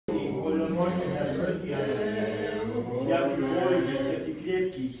morte, have mercy on us. Światły Boży, światły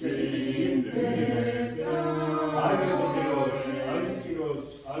krepki, światły bezimienny, August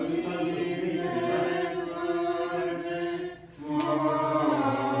Kiros, August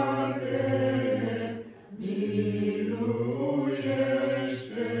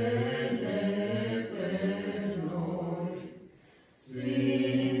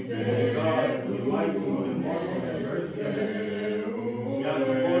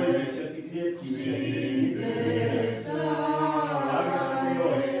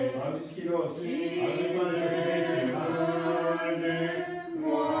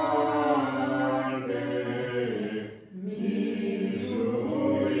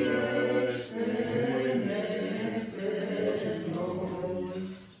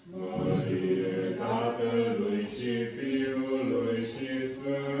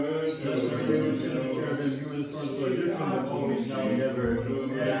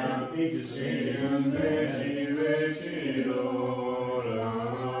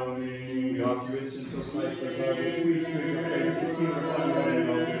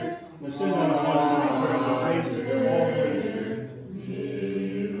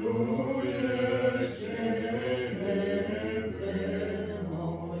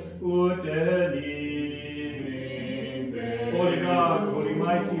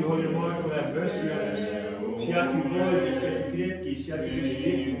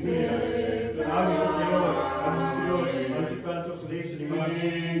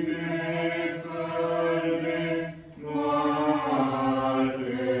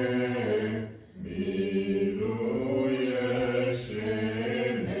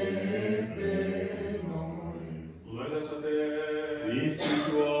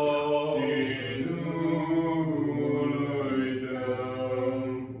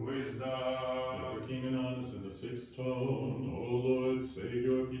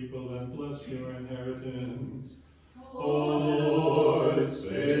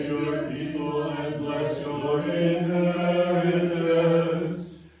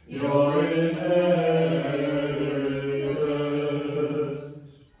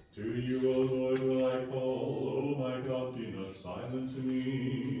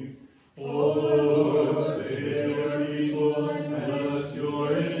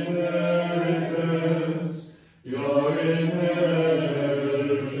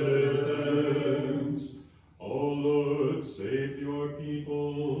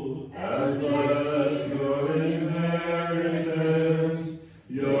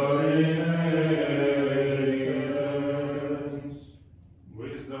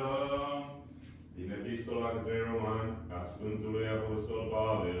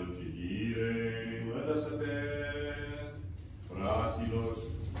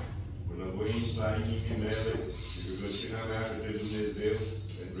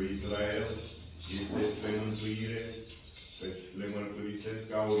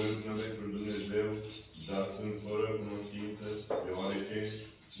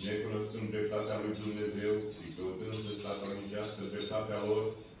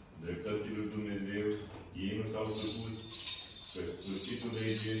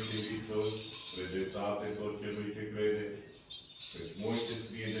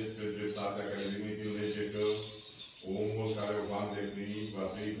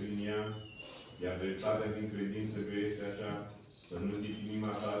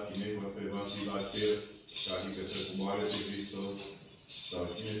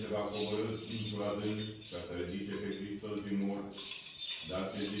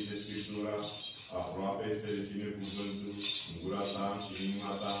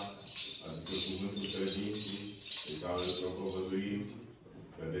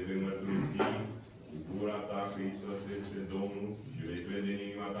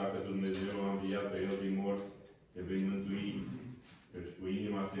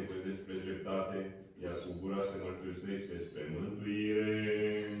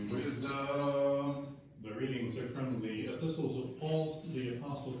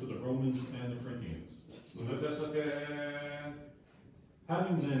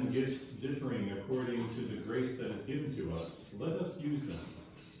Having then gifts differing according to the grace that is given to us, let us use them.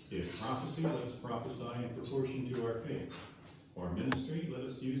 If prophecy, let us prophesy in proportion to our faith. Or ministry, let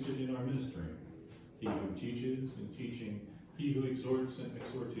us use it in our ministering. He who teaches in teaching, he who exhorts in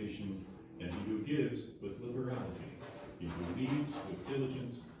exhortation, and he who gives with liberality. He who leads with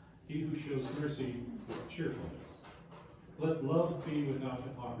diligence, he who shows mercy with cheerfulness. Let love be without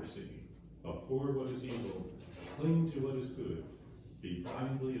hypocrisy. Abhor what is evil, cling to what is good. Be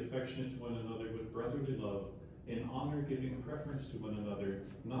kindly affectionate to one another with brotherly love, in honor giving preference to one another,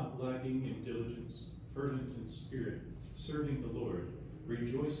 not lagging in diligence, fervent in spirit, serving the Lord,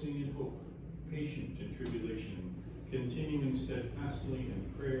 rejoicing in hope, patient in tribulation, continuing steadfastly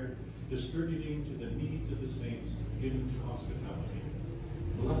in prayer, distributing to the needs of the saints, given to hospitality.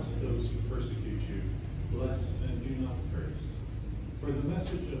 Bless those who persecute you, bless and do not curse. For the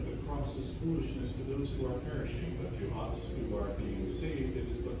message of the cross is foolishness to those who are perishing, but to us who are being saved it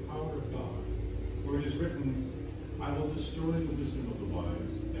is the power of God. For it is written, I will destroy the wisdom of the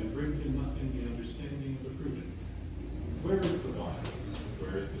wise, and bring to nothing the understanding of the prudent. Where is the wise?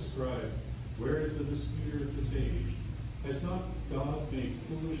 Where is the scribe? Where is the disputer of this age? Has not God made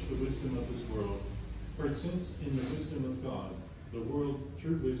foolish the wisdom of this world? For since in the wisdom of God, the world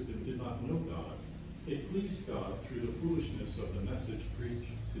through wisdom did not know God, it pleased God through the foolishness of the message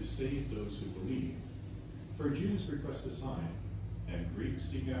preached to save those who believe. For Jews request a sign, and Greeks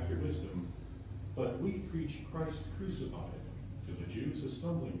seek after wisdom, but we preach Christ crucified, to the Jews a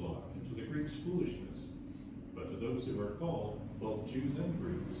stumbling block, and to the Greeks foolishness. But to those who are called, both Jews and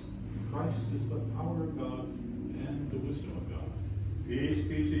Greeks, Christ is the power of God and the wisdom of God. Peace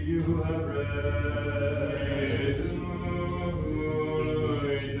be to you who have read.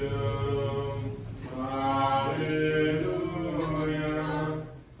 Hallelujah.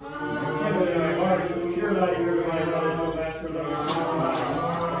 Kindling in our hearts with pure light, your divine knowledge, O Master,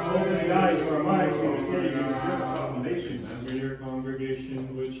 love, open the eyes of our minds to understanding your proclamation. Remember your congregation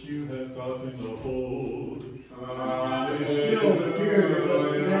which you have gotten a hold. Still the fear of the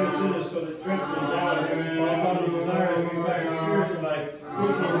blessed commandments in us, so that trembling down all bodily desires we practice spiritual life,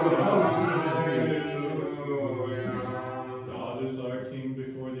 quickening with always God is our King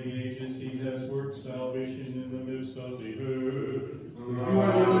before the ages. He has worked salvation in the midst of the earth. You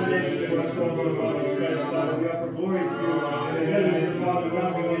are the illumination of our souls, O bodies, Christ, God. We offer glory to you, and in heaven and your Father,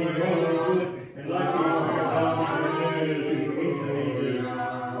 God, we give you all that good, and life to your Spirit, now and to the age of ages.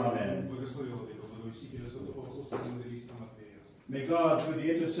 Amen. May God, through the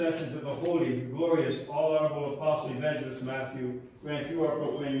intercessions of the holy, glorious, all-honorable Apostle Evangelist Matthew, grant you our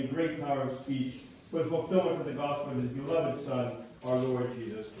proclaiming great power of speech for the fulfillment of the gospel of his beloved Son, our Lord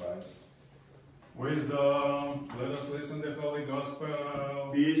Jesus Christ. Wisdom, let us listen to the Holy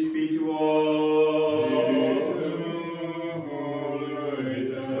Gospel. Peace be to all. The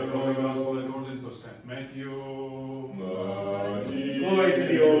Holy Gospel according to St. Matthew. Glory to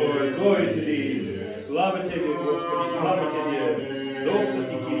thee, O Lord, glory to thee. Slava Tebe, Господи, slava Tebe. Doxa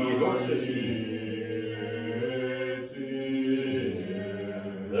si, Kyrie, doxa si.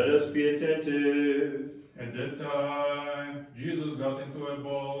 Let us be attentive. At that time, Jesus got into a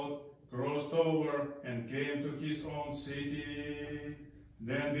boat, crossed over, and came to his own city.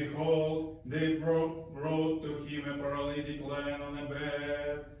 Then behold, they brought to him a paralytic lying on a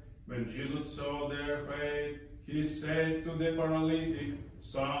bed. When Jesus saw their faith, he said to the paralytic,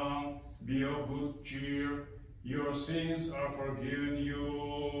 Son, be of good cheer, your sins are forgiven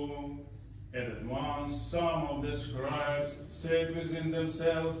you. And at once some of the scribes said within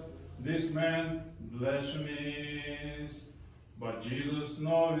themselves, This man blasphemes. But Jesus,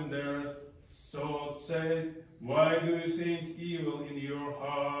 knowing their thoughts, said, Why do you think evil in your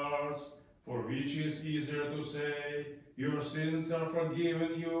hearts? For which is easier to say, Your sins are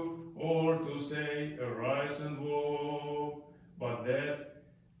forgiven you, or to say, Arise and walk? But that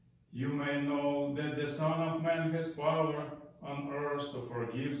you may know that the Son of Man has power on earth to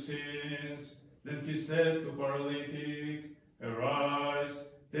forgive sins. Then he said to paralytic, Arise,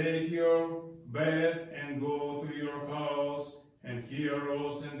 take your bed and go to your house. And he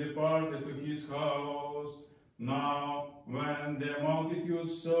arose and departed to his house. Now, when the multitude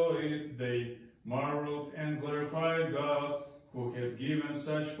saw it, they marveled and glorified God, who had given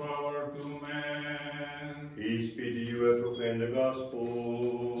such power to man. Peace be to you, I proclaim the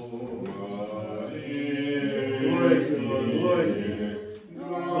gospel. Glory to you, glory to you.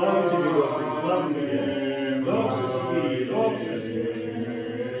 Slava to you, Господи, slava to you. Doxa si, Kyrie, doxa si.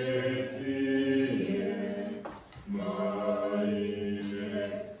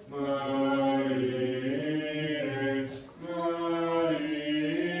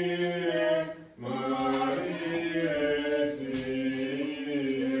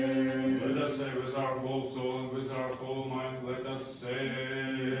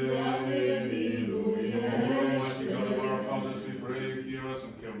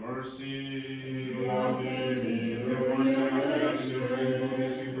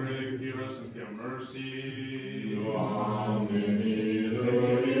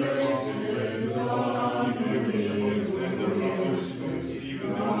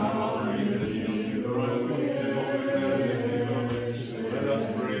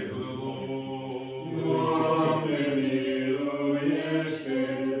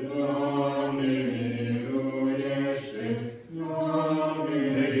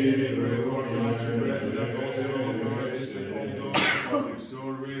 For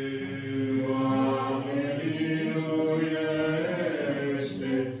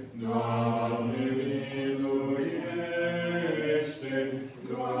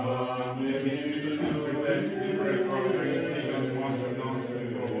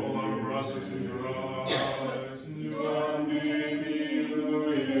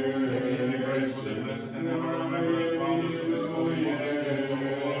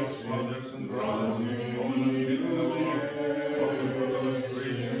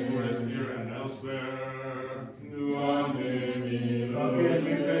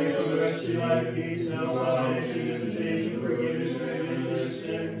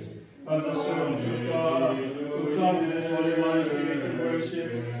Of the servants of God, who come to this holy monastery to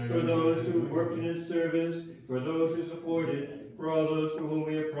worship, for those who worked in its service, for those who support it, for all those for whom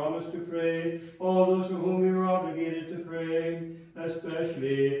we have promised to pray, all those for whom we are obligated to pray,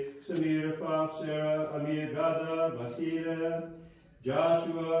 especially Samir, Faf, Sarah, Amir, Gaza, Vasila,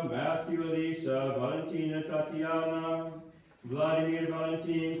 Joshua, Matthew, Elisa, Valentina, Tatiana, Vladimir,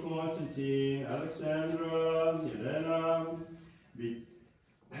 Valentin, Constantine, Alexandra, Elena,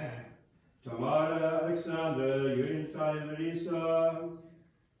 Tamara, Alexandra, Yuri, Natalia, Larissa,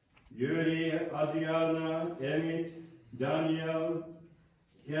 Yuri, Adriana, Emmett, Daniel,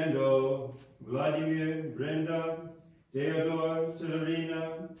 Kendall, Vladimir, Brenda, Theodore,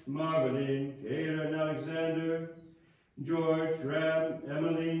 Severina, Margaline, Kara and Alexander, George, Rab,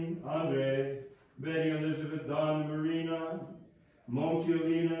 Emmeline, Andre, Betty, Elizabeth, Don, Marina,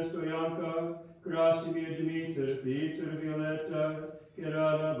 Montiolina, Stoyanka, Krasimir, Dimitar, Peter, Violetta,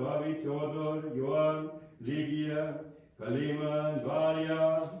 Kirana, Bobby, Theodore, Johan, Lydia, Kalima, and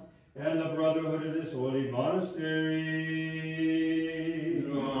Valia, and the brotherhood of this holy monastery.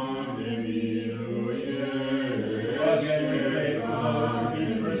 Again, we pray for those who are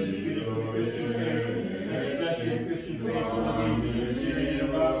being persecuted for Christian faith, especially Christian faith in the region of Syria,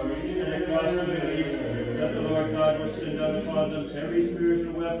 Iraq, and across the Middle East, that the Lord God will send down upon them every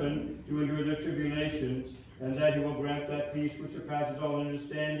spiritual weapon to endure their tribulations, and that He will grant that peace which surpasses all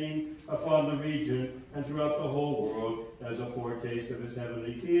understanding upon the region and throughout the whole world as a foretaste of His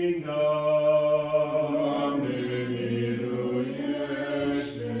heavenly kingdom.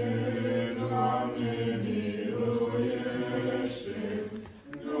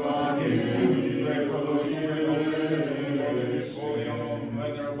 Pray for those who bring offerings and the this holy and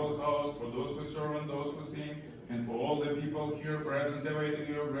venerable house, for those who serve and those who sing, and for all the people here present, awaiting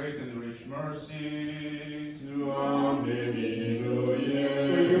your great and rich mercy. For you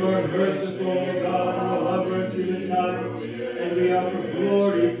are merciful, God, a lover of humankind, and we offer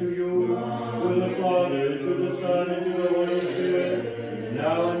glory to you, to the Father, to the Son, and to the Holy Spirit,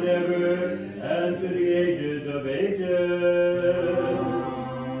 now and ever, and to the ages of ages.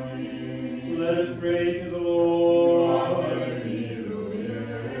 Let us pray to the Lord.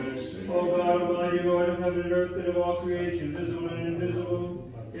 O God, Almighty Lord of heaven and earth, and of all creation, visible and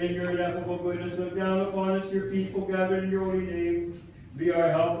invisible, in your ineffable goodness, look down upon us, your people gathered in your holy name. Be our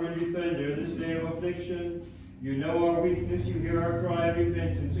helper and defender this day of affliction. You know our weakness, you hear our cry of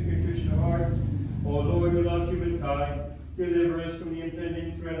repentance and contrition of heart. O Lord, who loves humankind, deliver us from the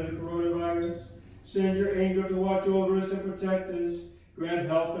impending threat of the coronavirus. Send your angel to watch over us and protect us. Grant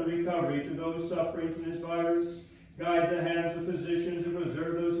health and recovery to those suffering from this virus. Guide the hands of physicians and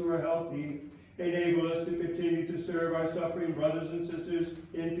preserve those who are healthy. Enable us to continue to serve our suffering brothers and sisters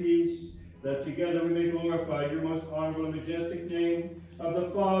in peace, that together we may glorify your most honorable and majestic name, of the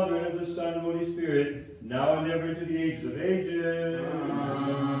Father, and of the Son, and Holy Spirit, now and ever to the ages of ages.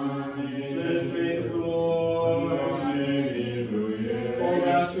 Amen. Let us pray to the Lord. O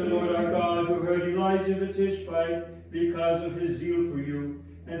Master, Lord our God, who heard Elijah the Tishbite because of his zeal for you,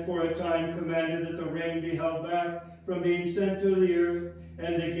 and for a time commanded that the rain be held back from being sent to the earth,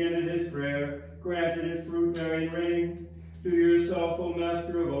 and again at his prayer granted it fruit-bearing rain. Do yourself, O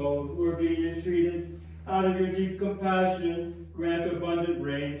Master of all, who are being entreated, out of your deep compassion, grant abundant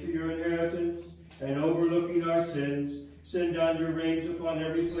rain to your inheritance, and overlooking our sins, send down your rains upon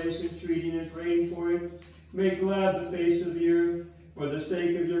every place, entreating and praying for it. Make glad the face of the earth, for the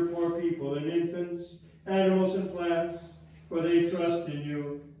sake of your poor people and infants, animals and plants, for they trust in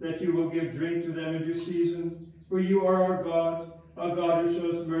you, that you will give drink to them in due season. For you are our God, a God who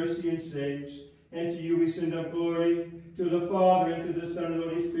shows mercy and saves. And to you we send up glory, to the Father, and to the Son, and the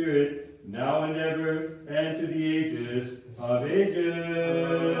Holy Spirit, now and ever, and to the ages of ages.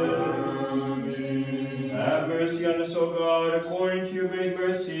 Amen. Have mercy on us, O God, according to your great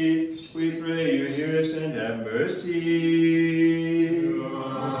mercy. We pray you hear us and have mercy.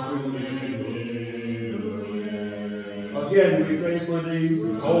 Again, we pray for the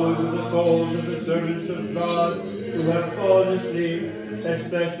repose of the souls of the servants of God who have fallen asleep,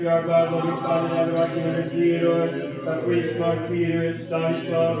 especially our God, Lord, we find in Abbot and Theodore, a priest Mark Peter and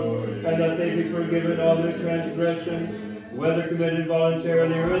Stanislav, and that they be forgiven all their transgressions, whether committed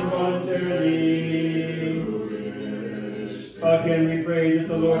voluntarily or involuntarily. Again, we pray that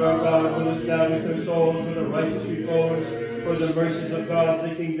the Lord our God will establish their souls with a righteous repose, for the mercies of God,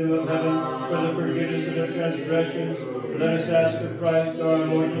 the kingdom of heaven, for the forgiveness of their transgressions. Let us ask of Christ, our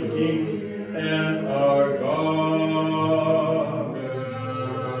immortal King and our God. Let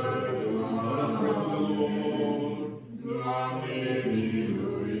us pray to the Lord.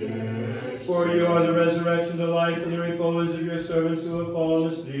 For you are the resurrection, the life, and the repose of your servants who have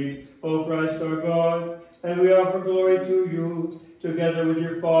fallen asleep, O Christ our God. And we offer glory to you, together with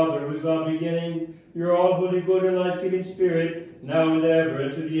your Father, who is without beginning, your all-holy, good, and life-giving Spirit, now and ever,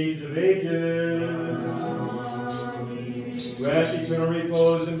 and to the ages of ages. Grant eternal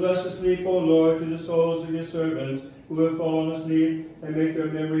repose and blessed sleep, O Lord, to the souls of your servants who have fallen asleep, and make their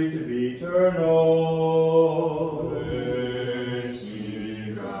memory to be eternal.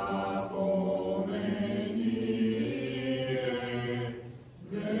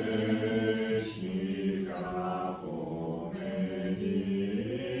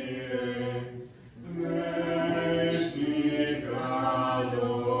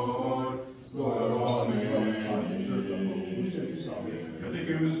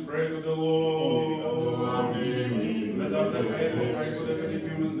 Pray to the Lord. Let us the faithful pray for the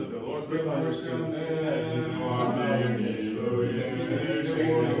catechumens that the Lord have mercy on them. Let He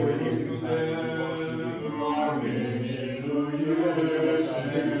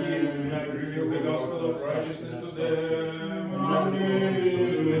reveal the gospel of righteousness to them. Let He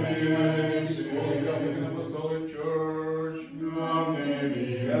unite His holy Catholic and Apostolic Church.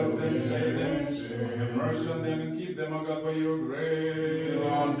 Help them, save them, have mercy on them, and keep them, O God, by your grace.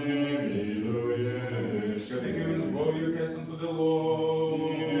 Catechumens, bow your heads unto the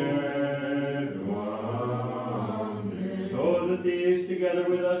Lord. So that these, together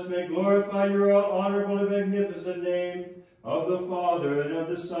with us, may glorify your honorable and magnificent name, of the Father, and of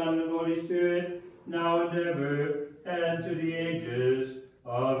the Son, and of the Holy Spirit, now and ever, and to the ages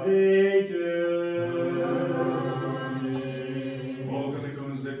of ages. All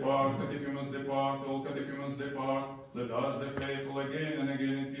catechumens depart, all catechumens depart. Let us, the faithful, again and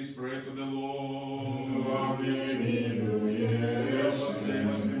again in peace pray to the Lord. Help us, save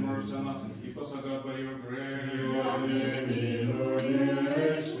us, be mercy on us, and keep us, O God, by your grace.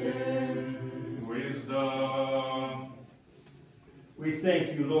 Wisdom. We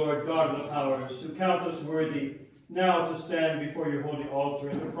thank you, Lord, God of the powers, who count us worthy now to stand before your holy altar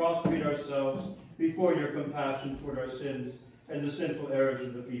and to prostrate ourselves before your compassion toward our sins and the sinful errors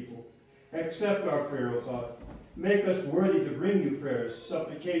of the people. Accept our prayer, O God. Make us worthy to bring you prayers,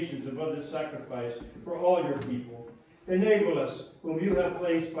 supplications, and other sacrifice for all your people. Enable us, whom you have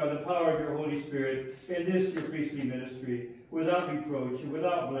placed by the power of your Holy Spirit in this your priestly ministry, without reproach and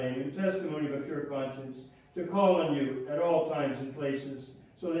without blame, in testimony of a pure conscience, to call on you at all times and places,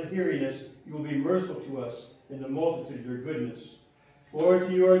 so that hearing us, you will be merciful to us in the multitude of your goodness. For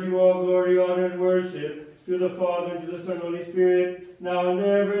to you are due all glory, honor, and worship, to the Father, and to the Son, and Holy Spirit, now and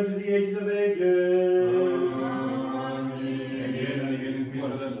ever, and to the ages of ages. Amen. Again and again in peace,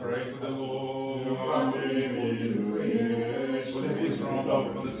 let us pray to the Lord. For the peace from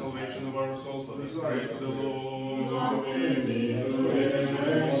above, for the salvation of our souls, let us pray to the Lord. For the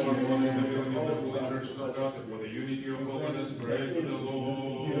stability of the holy churches of God, and for the unity of all, let us pray to the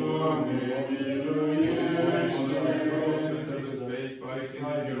Lord. For the faith, piety, and the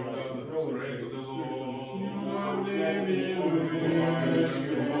fear of God, let us pray to the Lord.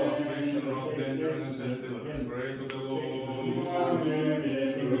 Affliction, wrath, danger, and necessity, let us pray to the Lord.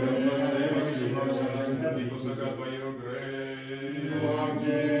 Help us, save us, be mercy on us, and keep us, O God, by your grace.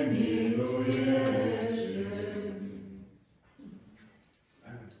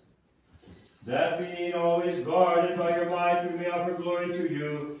 That being always guarded by your might, we may offer glory to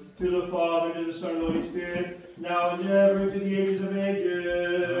you, to the Father, to the Son, and the Holy Spirit, now and ever, to the ages of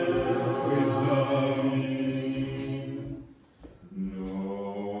ages.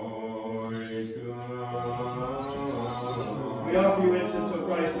 We offer you incense, O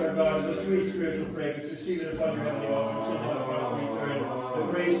Christ our God, as a sweet spiritual fragrance. Receive it upon your heavenly altar, and send it upon us in return, the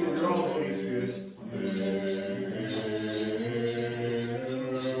grace of your own Holy Spirit.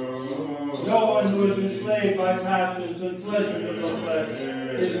 No one who is enslaved by passions and pleasures of the flesh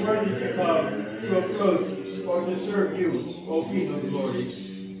is worthy to come, to approach, or to serve you, O King of glory.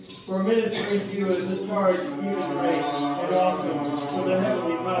 For ministering to you is a charge even great and awesome for the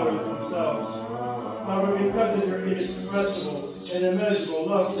heavenly powers themselves. However, because of your inexpressible and immeasurable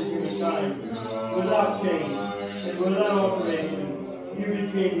love for humankind, without change and without alteration, you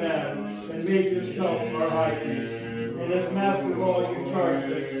became man and made yourself our high priest. And as master of all, you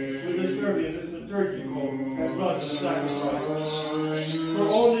charged us with the serving of this liturgical and blood sacrifice. For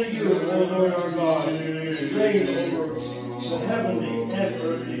only you, O Lord our God, reign over the heavenly and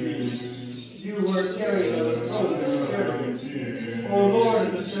earthly beings. You who are carried on the throne of the cherubim. O Lord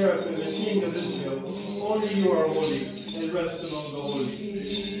of the seraphim and King of Israel, only you are holy and rest among the holy.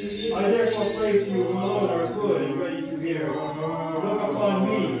 I therefore pray to you who alone are good and ready to hear. Look upon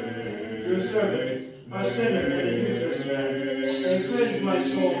me, your servant, a sinner and a useless man, and cleanse my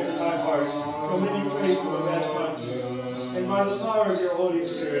soul and my heart from any trace of a bad conscience. And by the power of your Holy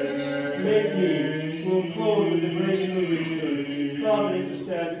Spirit, make me, who am clothed with the grace of the priesthood, competent to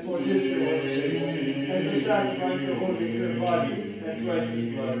stand before this your holy table, and to sacrifice your holy pure body and precious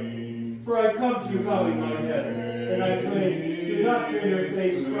blood. For I come to you bowing my head, and I pray, do not turn your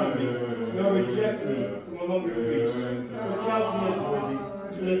face from me, nor reject me from among your priests, but count me as worthy,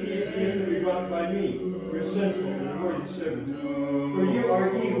 so that these gifts may be brought by me, your sinful and worthy servant. For you are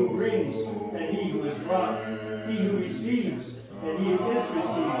he who brings, and he who is brought, he who receives, and he who is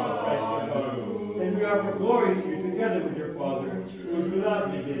received by Christ our God. And we are for glory to you together with your Father, who is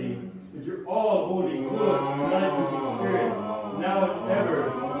without beginning, with your all-holy, good, life-giving Spirit, now and ever,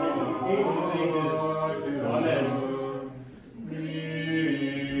 and to the age of ages. Amen.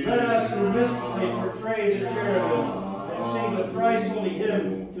 Let us mystically portray the cherubim and sing the thrice holy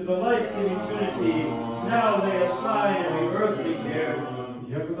hymn to the life-giving Trinity. Now lay aside every earthly care.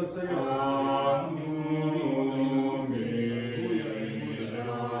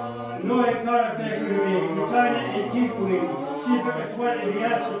 Noi carpe curvi, vitane etiquim, cifra quae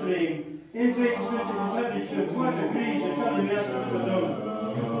viatritrim, intrix scriptum quae grigia tali mestra perdonum.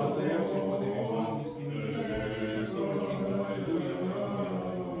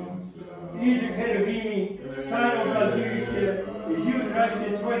 Izi cherubini, taino brazuisce, Živ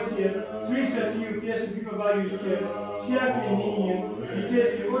rašne tvojcie, trisat ju pjesy pivavajušće, šjaki ninje,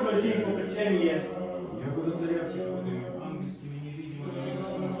 žiteske odložim popečenije.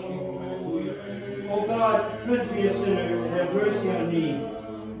 O God, cleanse me a sinner and have mercy on me.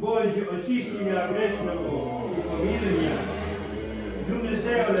 Bože, očisti me grešnogu i pomiri me.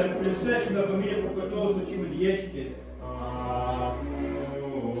 Dumnezeule, preseši da pomiri pokotosu čim odješće.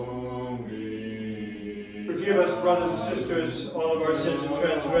 Forgive us, brothers and sisters, all of our sins and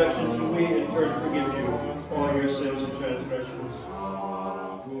transgressions, and we in turn forgive you all your sins and transgressions.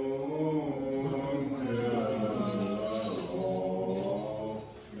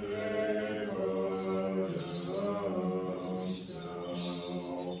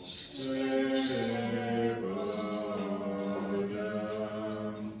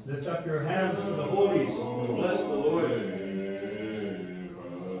 Lift up your hands to the holies and bless the Lord.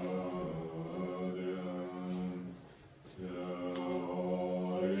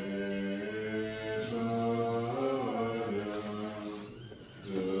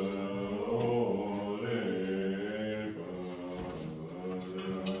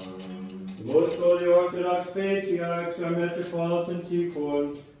 Most Holy Orthodox Patriarchs, our Metropolitan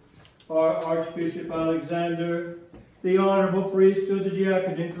Tikhon, our Archbishop Alexander, the honorable priesthood, the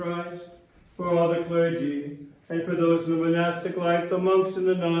diaconate in Christ, for all the clergy, and for those in the monastic life, the monks and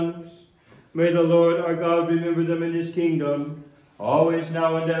the nuns, may the Lord our God remember them in his kingdom, always,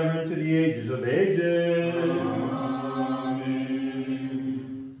 now, and ever, into the ages of ages. Amen.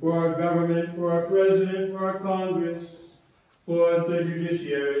 For our government, for our president, for our Congress, for the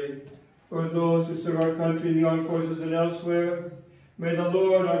judiciary, for those who serve our country in the armed forces and elsewhere, may the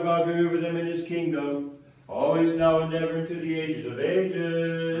Lord our God remember them in his kingdom, always, now, and ever, into the ages of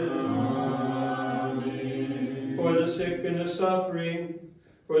ages. Amen. For the sick and the suffering,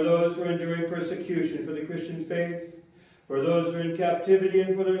 for those who are enduring persecution for the Christian faith, for those who are in captivity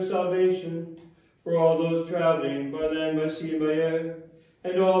and for their salvation, for all those traveling by land, by sea, and by air,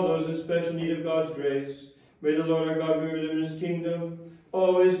 and all those in special need of God's grace, may the Lord our God remember them in his kingdom,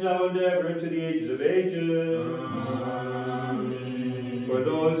 always, now, and ever, into the ages of ages. Amen. For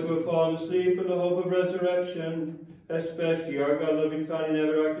those who have fallen asleep in the hope of resurrection, especially our God-loving Fanny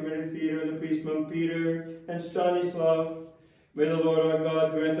Never, Archimandrite Theodore, and the priest Monk Peter, and Stanislav, may the Lord our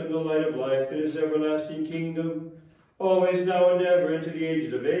God grant them the light of life in his everlasting kingdom, always, now, and ever, into the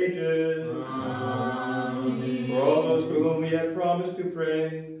ages of ages. Amen. For all those for whom we have promised to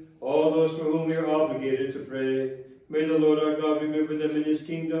pray, all those for whom we are obligated to pray, may the Lord our God remember them in his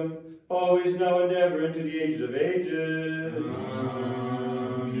kingdom, always, now, and ever, into the ages of ages. Amen.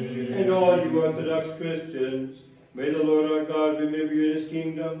 And all you Orthodox Christians, may the Lord our God remember you in his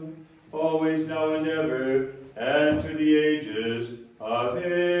kingdom, always, now, and ever, and to the ages of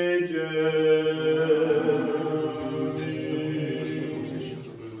ages.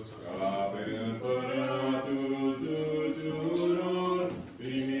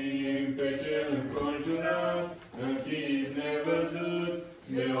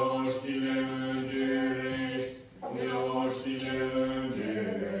 de oștile îngerești, de oștile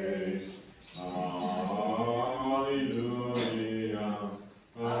îngerești. Aleluia,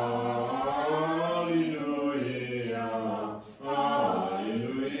 aleluia,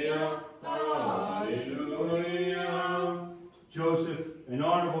 aleluia, aleluia. Joseph, an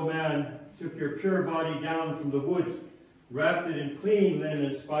honorable man, took your pure body down from the wood, wrapped it in clean linen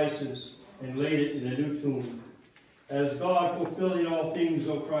and spices, and laid it in a new tomb. As God fulfilling all things,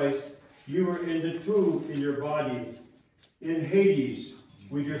 O Christ, you were in the tomb in your body, in Hades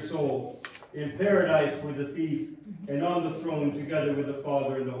with your soul, in paradise with the thief, and on the throne together with the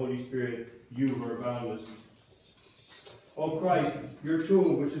Father and the Holy Spirit, you were boundless. O Christ, your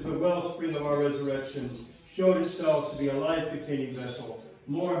tomb, which is the wellspring of our resurrection, showed itself to be a life-containing vessel,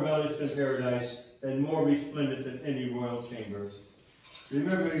 more embellished than paradise, and more resplendent than any royal chamber.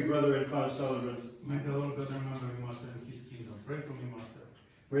 Remember me, brother and concelebrant. May the Lord God remember me, Master, in his kingdom. Pray for me, Master.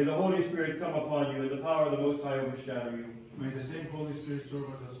 May the Holy Spirit come upon you, and the power of the Most High overshadow you. May the same Holy Spirit serve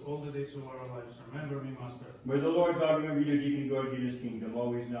us all the days of our lives. Remember me, Master. May the Lord God remember you, Deacon George, in his kingdom,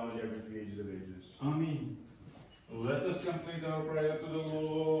 always, now, and ever, to the ages of ages. Amen. Let us complete our prayer to the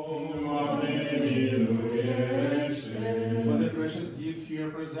Lord. For the precious gift here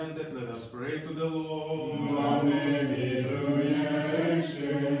presented, let us pray to the Lord. For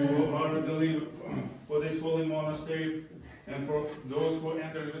our deliverance, for this holy monastery, and for those who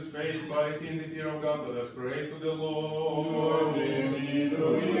enter this faith, piety, and the fear of God, let us pray to the Lord. For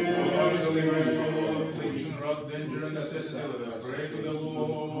our deliverance from all affliction, wrath, danger, and necessity, let us pray to the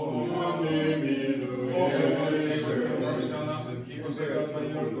Lord. Also, save us, have mercy on us, and keep us, O God, by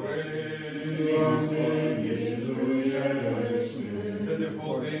your grace. That the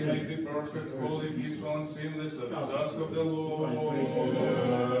whole day may be perfect, holy, peaceful, and sinless, let us ask of the Lord. An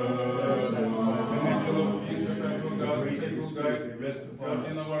angel of peace, a faithful God, faithful guide,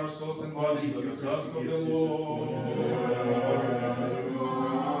 guardian of our souls and bodies, let us ask of the Lord.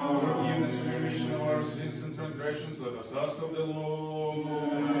 Forgiveness and remission of our sins and transgressions, let us ask of the Lord.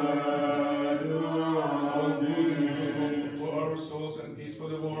 All good and useful for our souls and peace for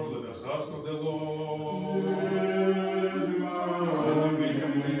the world, let us ask of the Lord. That we may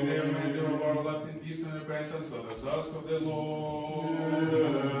complete the remainder of our life in peace and repentance, let us ask of the Lord.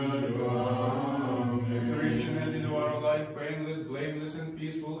 Christian end into our life, painless, blameless, and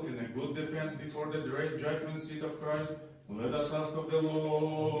peaceful, in a good defense before the great judgment seat of Christ, let us ask of the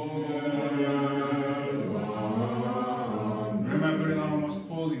Lord. Remembering our most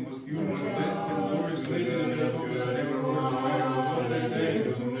holy, most pure, most blessed, and glorious Lady, the Beatitude and ever Virgin Mary, who God the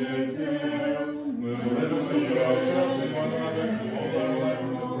saints, let us offer ourselves and one another and all our life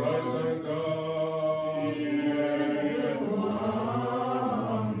unto Christ our God.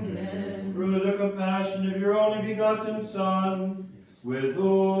 Through the compassion of your only begotten Son, with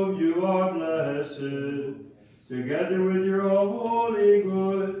whom you are blessed, together with your all holy,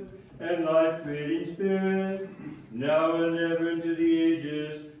 good, and life-creating Spirit, now and ever into the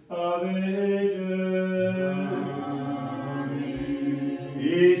ages of ages. Amen.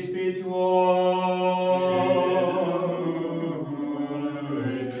 Peace be to all.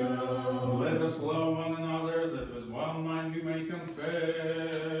 Let us love one another, that with one mind we may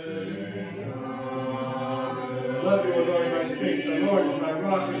confess. Love you, O Lord, my strength. The Lord is my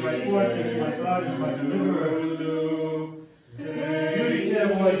rock and my fortress, my God is my deliverer. Юрите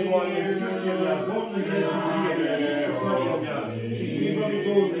моего невидимого, Бога Иисуса, Господня, Чтиво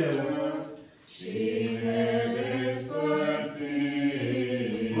Божьего.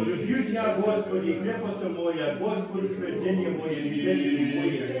 Полюбью Тебя, Господи, крепость моя, Господи, утверждение мое, прибежище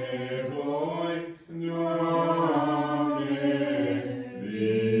мое.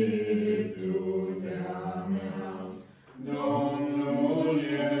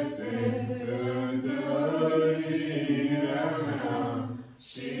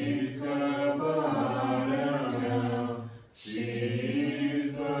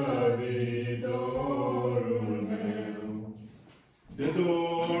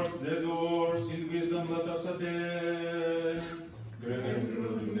 The doors, in wisdom let us attend. Credem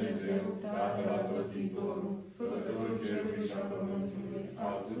într-un Dumnezeu, Tatăl Atotțitorul, Făcătorul cerului și a pământului,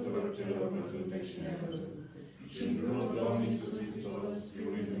 al tuturor celor văzute și nevăzute, și într-unul Domn Iisus Hristos,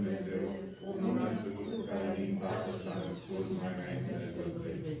 Fiul lui Dumnezeu, unul născut, care din Tatăl s-a născut mai înainte de tot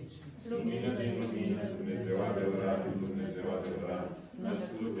veci. Lumină din lumină, Dumnezeu adevărat din Dumnezeu adevărat,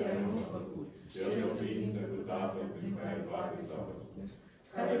 născut de anul făcut, cel de o ființă cu Tatăl, prin care toate s-au făcut,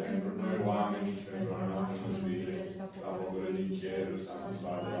 care pentru noi oamenii și pentru a noastră mântuire s-a pogorât din cerul, s-a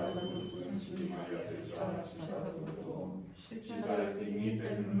întâmplat de la Duhul Sfânt și din Maria Fecioară și s-a făcut om, și s-a răstignit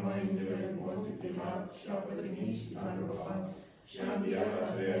pentru noi în zilele morții primat și a pătrunit și s-a îngropat, și a înviat a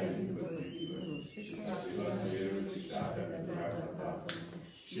treia zi după schimbul, și s-a luat cerul și ceața de dreapta Tatălui,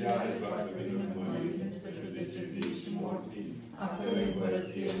 și are toate din mărire să judece vii și morții, a cărei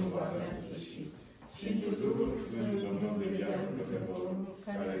împărăție nu va avea sfârșit. Și întru Duhul Sfânt, Domnul veghează pe Domnul,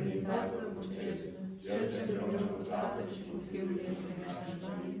 care din Tatăl cu Cel, Cel ce împreună cu Tatăl și cu Fiul este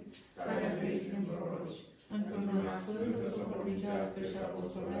neașărit, care a trăit în proroci, într-una sfântă, socolincească și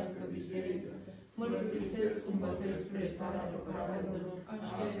apostolească biserică, mărturisesc cu botez spre iertarea păcatelor,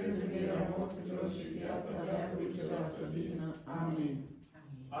 aștept învierea morților și viața veacului ce va să vină. Amin.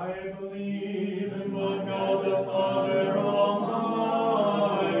 I believe in one God the Father Almighty,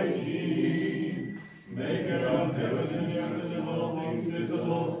 maker of heaven and earth and all things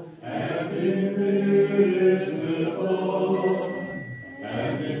visible and invisible,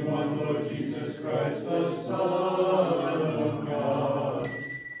 and in one Lord Jesus Christ, the Son of God,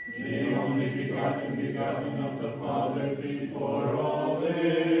 the only begotten of the Father before all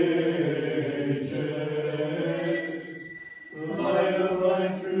ages, light of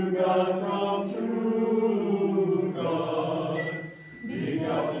light, true God from true God,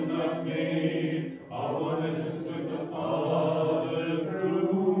 begotten, not made, of one essence with the Father, through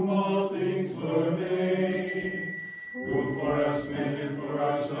whom all things were made, who for us men and for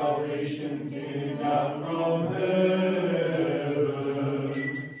our salvation came down from heaven,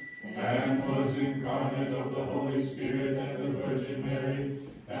 and was incarnate of the Holy Spirit and the Virgin Mary,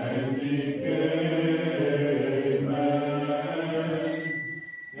 and became man.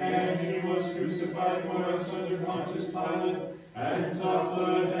 And he was crucified for us under Pontius Pilate, and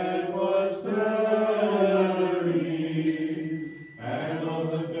suffered and was buried. And on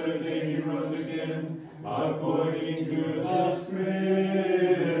the third day he rose again, according to the Scriptures.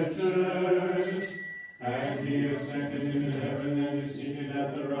 And he ascended into heaven and is seated at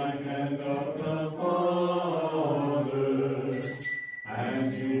the right hand of the Father. And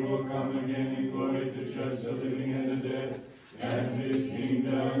he will come again in glory to judge the living and the dead, and his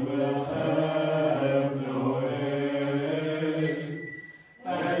kingdom will have no end.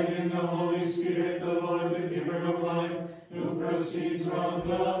 And in the Holy Spirit, the Lord, the giver of life, who proceeds from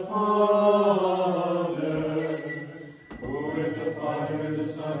the Father, who with the Father and the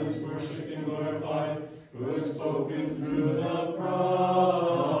Son is worshipped and glorified, who has spoken through the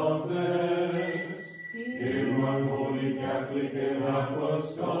prophets, in one holy Catholic and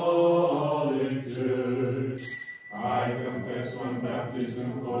Apostolic Church. I confess one baptism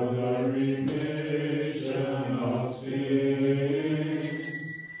for the remission of sins.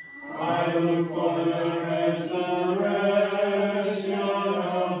 I look for the resurrection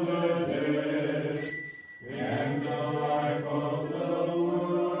of the dead and the life of the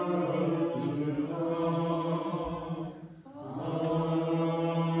world to come.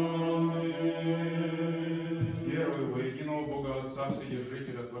 Amen. Верую во единого Бога Отца,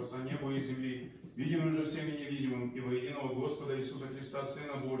 Вседержителя, Творца неба и земли, видимым же всем и невидимым, и во единого Господа Иисуса Христа,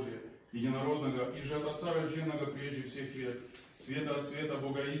 Сына Божия, единородного, и же от Отца рожденного прежде всех век, света от света,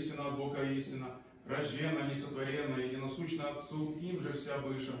 Бога истина от Бога истина, рожденная, несотворенная, единосущна Отцу, им же вся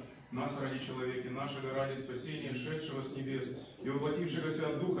быша, нас ради человека, нашего ради спасения, шедшего с небес, и воплотившегося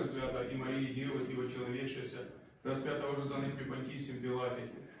от Духа Свята, и Марии Девы, и вочеловечеся, распятого же за ныне при Понтийском Пилате,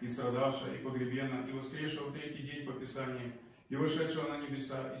 и страдавшего, и погребенного, и воскресшего в третий день по Писаниям, и вошедшего на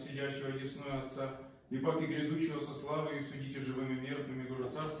небеса, и сидящего одесную Отца, и паки грядущего со славой, и судите живыми и мертвыми, гоже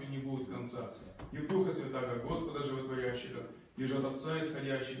царствия не будет конца. И в Духа Святаго, Господа Животворящего, и же от Отца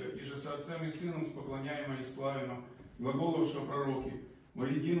исходящего, и же со Отцем и Сыном споклоняемо и славимо, глаголовшего пророки, во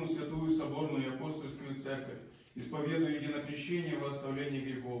единую святую соборную и апостольскую церковь, исповедуя единокрещение во оставление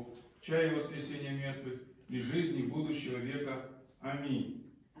грехов, чая воскресения мертвых и жизни будущего века. Аминь.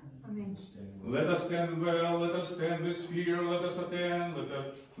 Amen. Let us stand well, let us stand with fear, let us attend,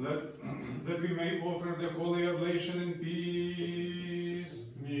 that we may offer the holy oblation in peace.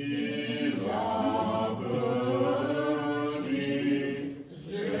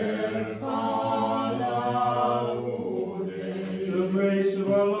 The grace of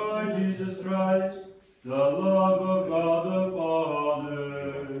our Lord Jesus Christ, the love of God the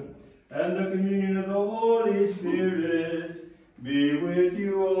Father, and the communion of the Holy Spirit be with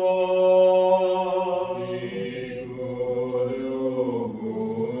you all.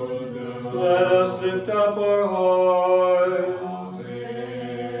 Let us lift up our hearts.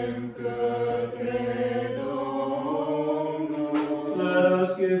 Let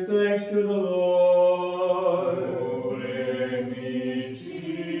us give thanks to the Lord.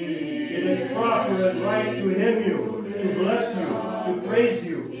 It is proper and right to hymn you, to bless you, to praise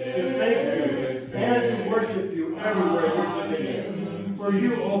you, to thank you, and to worship you everywhere you're living. For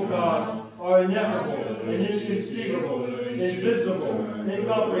you, O God, are ineffable and inconceivable, invisible,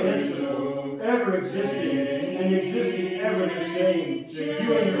 incomprehensible, ever existing, and existing ever the same,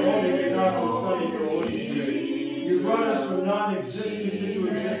 you and your only begotten Son and your Holy Spirit. You brought us from non-existence into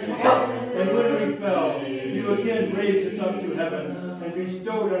existence, and when we fell, you again raised us up to heaven, and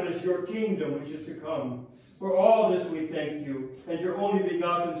bestowed on us your kingdom which is to come. For all this we thank you, and your only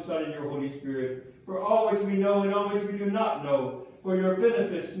begotten Son and your Holy Spirit, for all which we know and all which we do not know, for your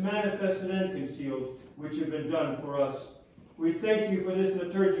benefits manifested and concealed, which have been done for us. We thank you for this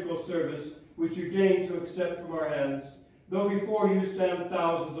liturgical service, which you deign to accept from our hands, though before you stand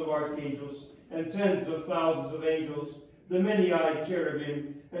thousands of archangels, and tens of thousands of angels, the many-eyed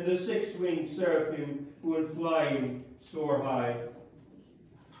cherubim, and the six-winged seraphim, who in flying soar high.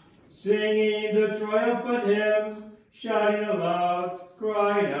 Singing the triumphant hymn, shouting aloud,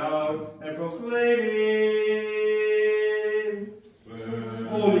 crying out, and proclaiming,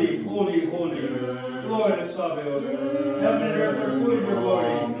 Holy, holy, holy, Lord of Sabaoth, heaven and earth are full of your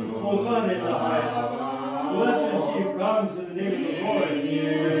glory. Hosanna in the highest. Blessed is he who comes in the name of the Lord.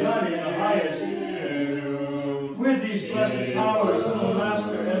 Hosanna in the highest. With these blessed powers of the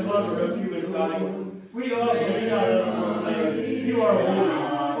Master and Lover of humankind, we also shout out and proclaim, you are holy,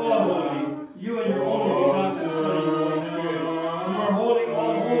 all holy, you and your only begotten Son and your Holy Spirit. You are holy,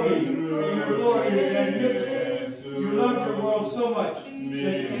 all holy, and your glory is magnificent. You loved your world so much that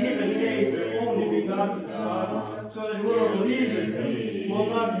you even gave your only begotten Son, so that whoever believes in him will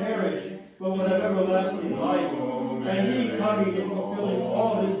not perish, but will have everlasting life. And he, coming and fulfilling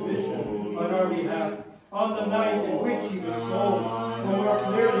all his mission on our behalf, on the night in which he was sold, or more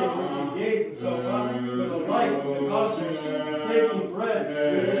clearly in which he gave himself up for the life of the cosmos, taking bread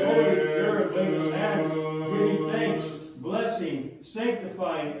with his holy, pure, and blameless hands, giving thanks, blessing,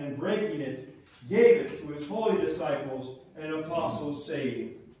 sanctifying, and breaking it, gave it to his holy disciples and apostles,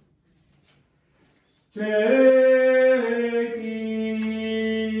 saying, Take,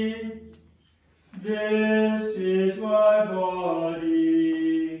 eat, this is my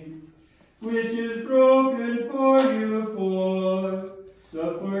body, which is broken for you for the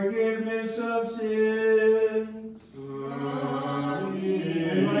forgiveness of sins.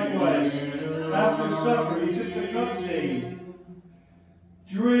 And likewise, after supper, he took the cup, saying,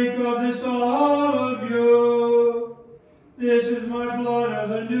 Drink of this, all of you. This is my blood of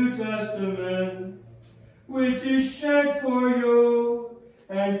the New Testament, which is shed for you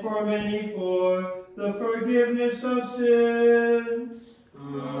and for many for the forgiveness of sins.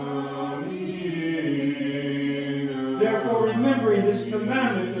 Amen. Therefore, remembering this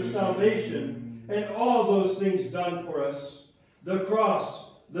commandment of salvation and all those things done for us, the cross,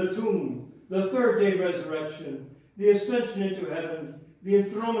 the tomb, the third-day resurrection, the ascension into heaven, the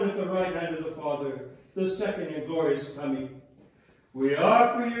enthronement at the right hand of the Father, the second and glorious coming, we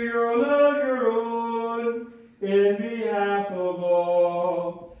offer you your love, your own, in behalf of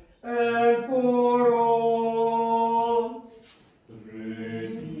all and for all.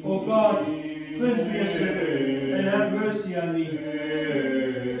 O God, cleanse me a sinner, and have mercy on me.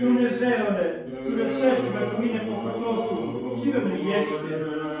 Dumnezeule, tu răsește pe mine păcătosul și pe mine ește.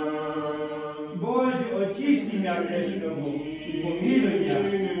 Bože, očisti me grešnomu i pomiluj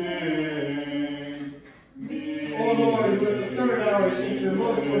me. O Lord, with the third hour sent your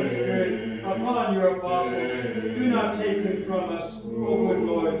most Holy Spirit upon your apostles, do not take him from us, O good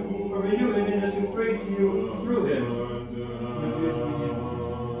Lord, but renew him in us who pray to you through him.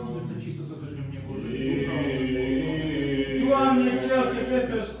 Doamne, cel ce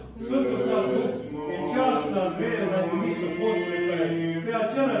pe Sfântul tău Duh, în ceasul al treilea l-ai trimis apostolului tăi, pe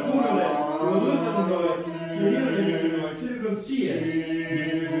acela bunule, rămână în noi, și unire de noi, și rugăm ție.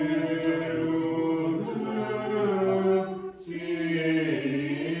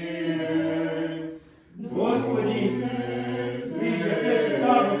 Господи, вижу песен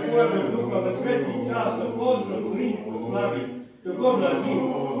дару Твоего Духа в третий час апостол Твоим слави, да го благи,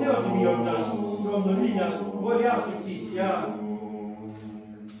 не отми от нас, но обнови нас, болящих Христия.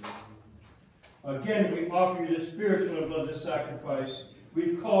 Again, we offer you the spiritual and bloodless sacrifice. We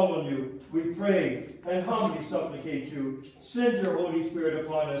call on you, we pray, and humbly supplicate you. Send your Holy Spirit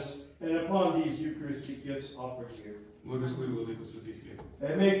upon us and upon these Eucharistic gifts offered here.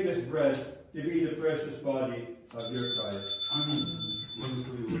 And make this bread to be the precious body of your Christ.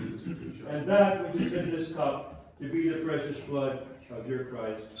 And that which is in this cup to be the precious blood of your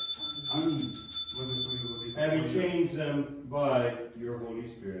Christ. And we change them by your Holy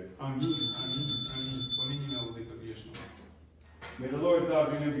Spirit. May the Lord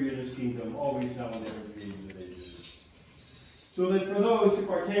God remember you in his kingdom, always now and ever to the ages of ages. So that for those who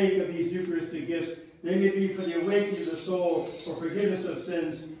partake of these Eucharistic gifts, they may be for the awakening of the soul, for forgiveness of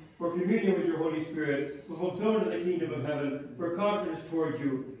sins, for communion with your Holy Spirit, for fulfillment of the kingdom of heaven, for confidence towards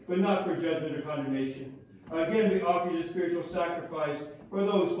you, but not for judgment or condemnation. Again, we offer you the spiritual sacrifice for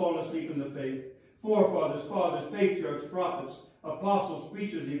those fallen asleep in the faith, forefathers, fathers, patriarchs, prophets, apostles,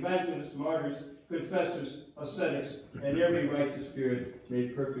 preachers, evangelists, martyrs, confessors, ascetics, and every righteous spirit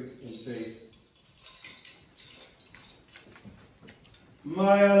made perfect in faith.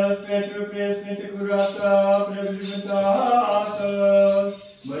 Maialas pentru preasfinte curata, prebimentată,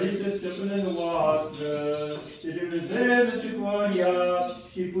 mărită stăpână noastră, de Dumnezeu născătoarea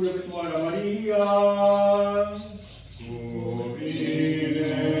și pură Fecioara Maria.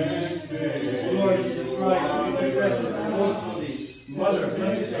 Lord Jesus Christ, who intercesses the most holy Mother,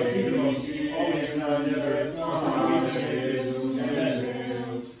 blessed our freedom, always and now and ever, Amen.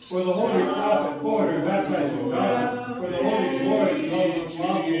 For the holy prophet, forerunner, baptized in John, for the holy glories and all the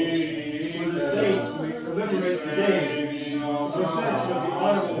apostles, for the saints who commemorate today, the procession of the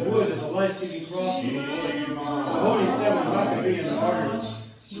honorable wood and the life-giving cross of the Lord, the holy seven Maccabean Martyrs,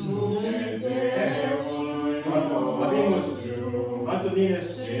 Abimus, Antoninus,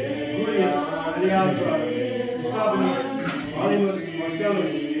 Julius, Alianza, Sabanus, Alimus,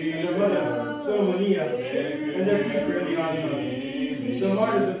 Marcellus, and their mother, Solomonia, and their teacher, Alianza, the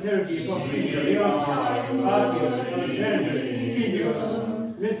martyrs of Liturgy, Pompeii, Leontius, Atius, Alexander, Tinius,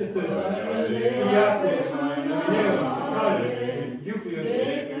 Vincithus, Kyriakos, Neo, Titus, Euphleus,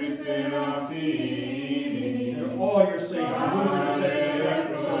 and all your saints, and whose intercession we ask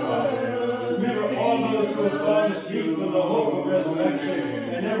for so long. Remember all those who have fallen asleep with the hope of resurrection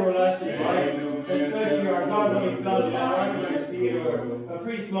and everlasting life, especially our godly founded Archbishop Theodore, a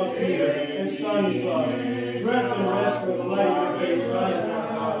priest monk Peter, and Stanislav. Grant them rest for the light of your face shines on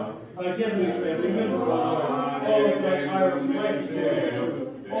God. Again we pray, remember, O Lord, all of thy tyrants, righteous and true,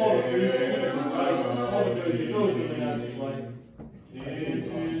 all the priests and leaders of Christ, all the clergy, those who live out this life. It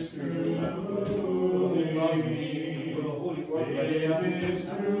is true. For the Holy Orthodox, it is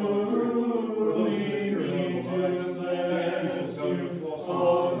true. For those who are pure in all lives, Jesus, God, to all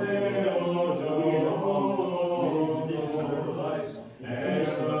souls, and lives,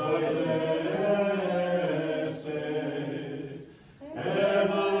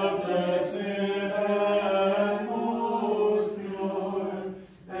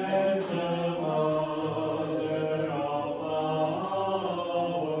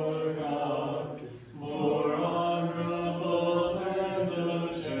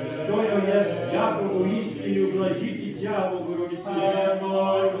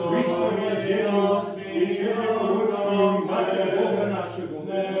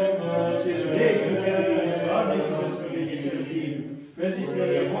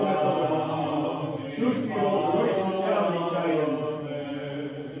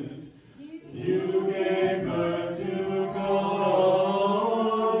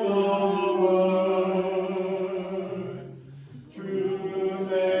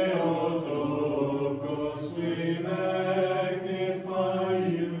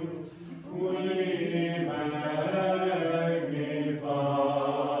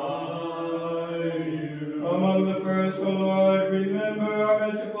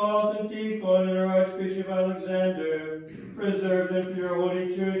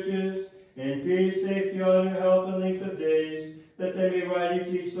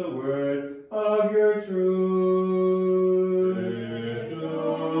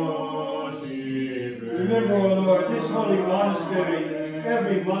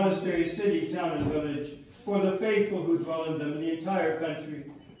 and monastery, city, town, and village, for the faithful who dwell in them in the entire country.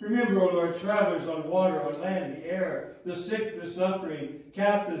 Remember, O Lord, travelers on water, on land, the air, the sick, the suffering,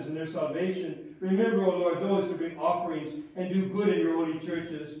 captives and their salvation. Remember, O Lord, those who bring offerings and do good in your holy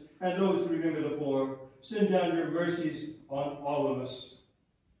churches, and those who remember the poor. Send down your mercies on all of us.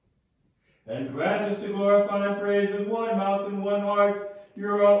 And grant us to glorify and praise with one mouth and one heart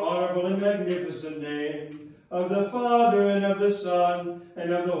your all honorable and magnificent name, of the Father, and of the Son,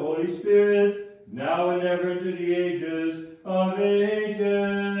 and of the Holy Spirit, now and ever into the ages of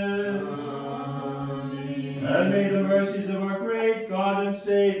ages. Amen. And may the mercies of our great God and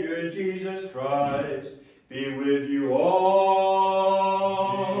Savior, Jesus Christ, be with you all.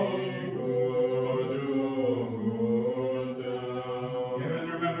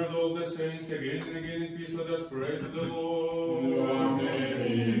 And remember all the saints, again and again in peace, let us pray to the Lord.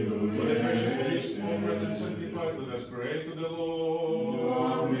 For the precious gifts offered and sanctified, let us pray to the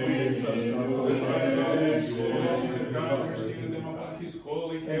Lord. We entrust our holy God, receive them upon his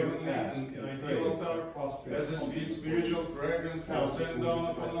holy, heavenly, and ideal altar, as a sweet spiritual fragrance will send down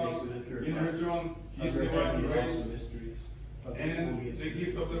upon us in return his divine grace. A and the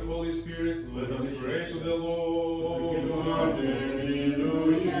gift of the Holy Spirit, let us pray to the Lord.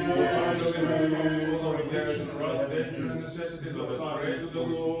 Full of affliction, wrath, danger, and necessity, let us pray to the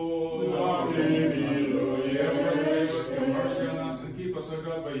Lord. Help us, save us, have mercy on us, and keep us, O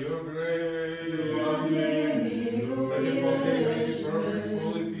God, by your grace. That your whole day may be perfect,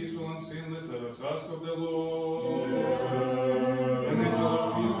 holy, peaceful, and sinless, let us ask of the Lord. An angel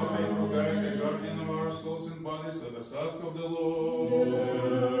of peace, a faithful guide, the guardian of our souls and bodies, let us ask of the Lord.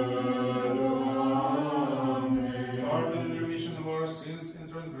 Pardon and remission of our sins and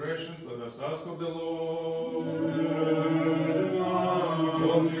transgressions, let us ask of the Lord.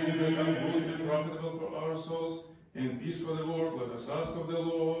 God's will and good and profitable for our souls, and peace for the world, let us ask of the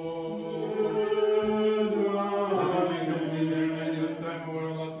Lord. That we may complete the remaining time of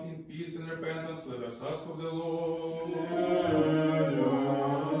our life in peace and repentance, let us ask of the Lord.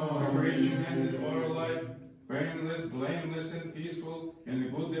 A Christian end in our life, painless, blameless, and peaceful, and a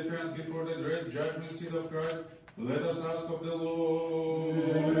good defense before the dread judgment seat of Christ, let us ask of the Lord.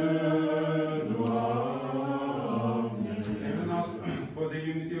 Even ask for the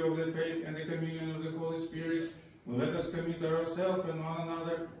unity of the faith and the communion of the Holy Spirit. Let us commit ourselves and one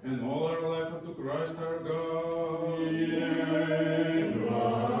another and all our life unto Christ our God.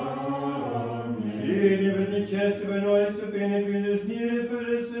 Sine benediceste noi stupene quindus nire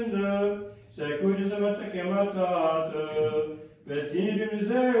felicenda, secundus amata chiamatata, petini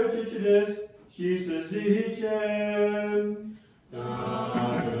Dumnezeu ce cedes, și să zicem,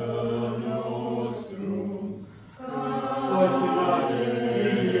 Tatăl nostru, Отче наш,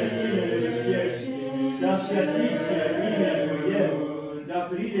 иже сine небесеști, да святится имя Твое, да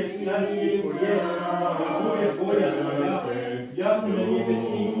придет царствие Твое, да будет воля Твоя, яко на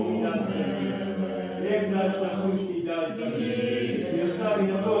небеси и на земле. Хлеб наш насущный дашь нам, и остави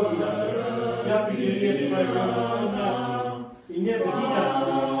нам долги наши, яко же есть врагам нашим, и не веди нас в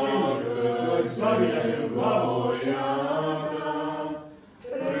искушение, но избави нас от злого.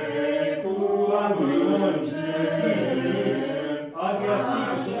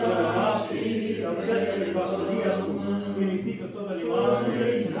 Unifica toda a aliança,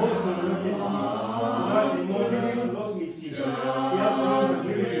 ouça o meu pedido, dá-te morte nisso nosso missício, e absoluta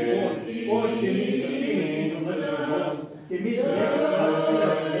serviço bom, hoje que missa, que bom, que missa é que faz a vida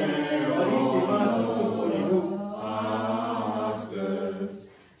bom, a missa e massa, tu poligu.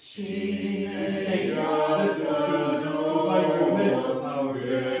 By your measure of power,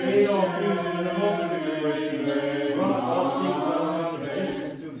 made all things in the multitude of grace, brought all things out of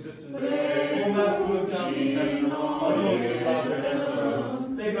existence into existence. O Master of down in heaven, our Lord and Father in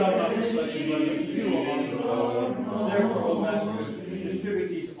heaven, they bow not the flesh and blood, but you among the God. Therefore, O Master, distribute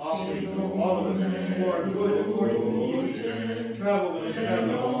these offerings to all of us who are good according to the needs. Travel with us,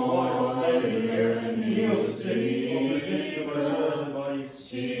 traveling on water, land, and air. Heal the sick, O physician of our souls and bodies.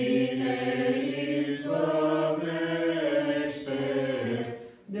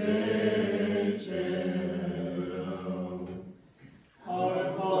 Our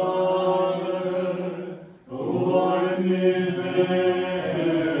Father, who art in heaven,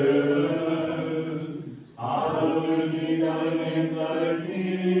 hallowed be thy name, thy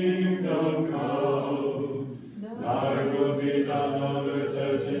kingdom come. Thy will be done on earth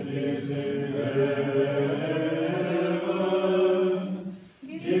as it is in heaven.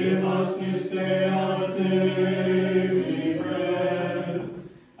 Give us this day our daily bread,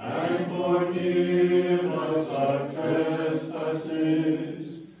 and forgive us our trespasses,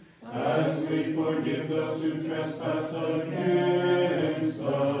 as we forgive those who trespass against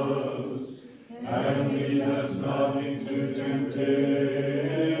us. And lead us not into temptation,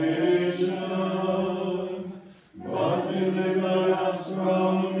 but deliver us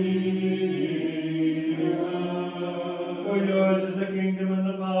from evil. For yours is the kingdom and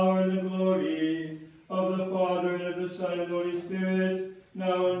the power and the glory of the Father and of the Son and the Holy Spirit,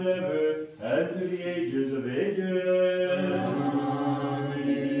 now and ever, and to the ages of ages. Amen.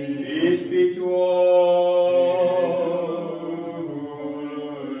 Peace be to all.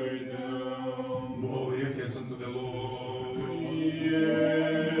 Bow your heads unto the Lord.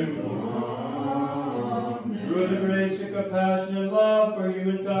 Through the grace and compassion and love for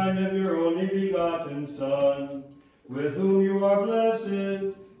humankind of your only begotten Son, with whom you are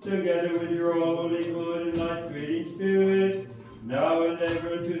blessed, together with your all holy, good, and life-creating Spirit, now and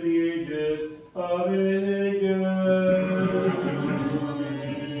ever to the ages of ages.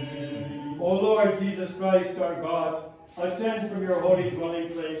 O Lord Jesus Christ, our God, attend from your holy dwelling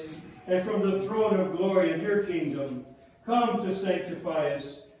place, and from the throne of glory of your kingdom, come to sanctify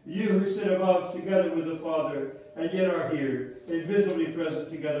us, you who sit above together with the Father, and yet are here, invisibly present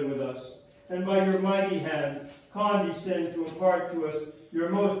together with us. and by your mighty hand condescend to impart to us your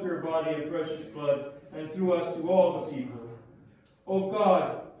most pure body and precious blood, and through us to all the people. O God,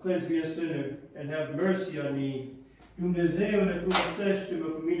 cleanse me a sinner, and have mercy on me. Dumnezeu ne cunoaște-mă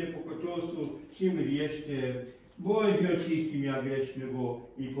cu mine păcătosul și miliește. Bože, očisti mea greșnigo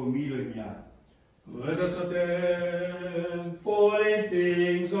i pomiluj mea. Let us attend. Holy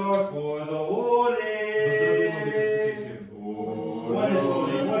things are for the holy. One is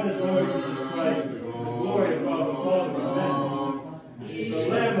holy, one is Lord Jesus Christ, the glory of God the Father, amen. The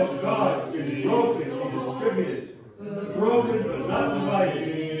Lamb of God is broken and distributed, broken but not divided,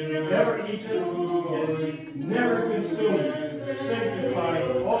 never eaten and never consumed, sanctifying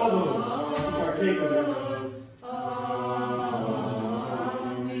all those who partake of it.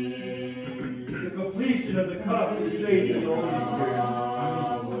 The completion of the cup through faith in the Holy Spirit.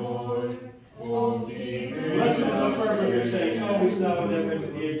 Blessed is the fervor of your saints, always now and ever to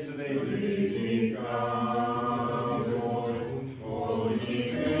the ages of ages.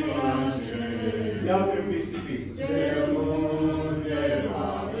 Now to the priest of peace.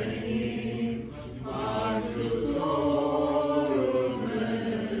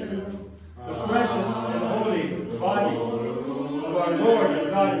 The precious and holy body of our Lord and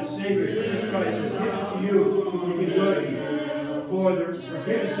God and Savior Jesus Christ is given to you in humility for the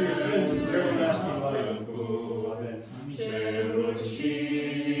forgiveness of your sins and everlasting life. Amen.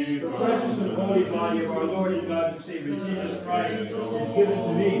 The precious and holy body of our Lord and God and Savior Jesus Christ is given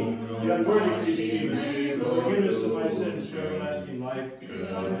to me, the unworthy priest Stephen, for the forgiveness of my sins and everlasting life.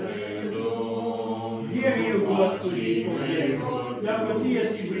 Hear you, Господи, forgive. Яко Ти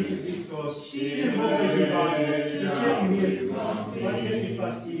еси Иисус Христос, Син Бог живаем, душевный мир, воскресни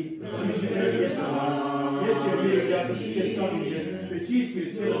спасти, и живет есть у нас. Если верю, яко сия сами есть, пречистую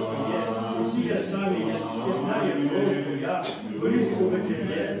тело Твое, и сия сами есть нами Божия Твоя, близко к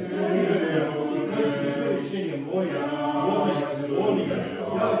Тебе, мирное, и крестное решение мое, волия,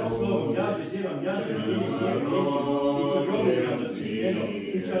 я же словом, я же делом, я же мнением, и погромом я засвящено,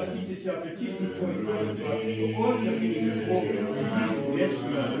 причаститесь я пречистить Твое Тройство, Господи, Бог, жизнь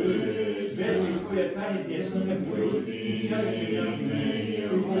вечную, вечный Твоя тайна для сина больше, и часто меня вини, и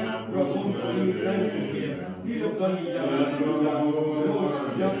врагом Твоим тайну Тебе, Били плани я Лord,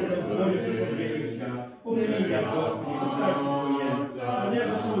 я поразболю Ты поверишься, помни я, Господи, царство Твое, а не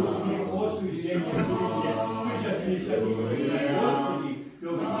в суд, и осуждение Твое, Ты сейчас не шаги Твои, Господи,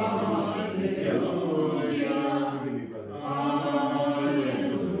 любви истину шагни тело.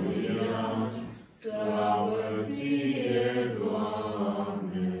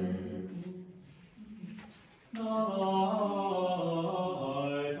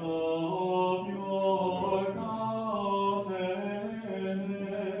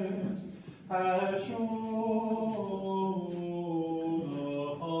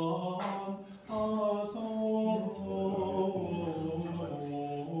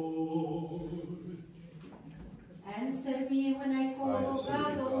 Answer me when I call, O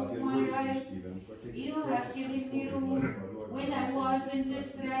God of my right. You have given me room when I was in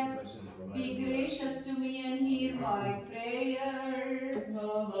distress. Be gracious to me and hear my prayer.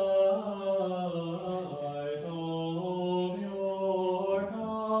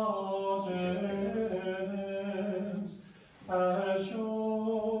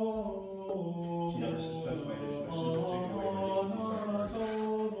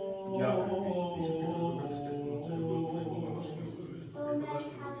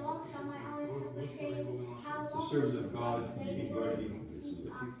 Servant of God, King Guardian,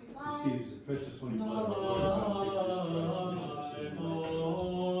 receives the precious holy blood of our Lord and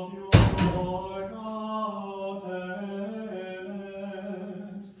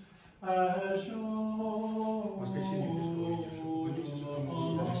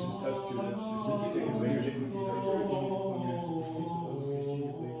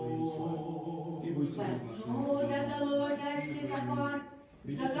Know that the Lord has set apart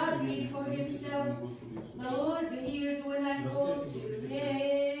the godly for himself. The Lord hears when I call to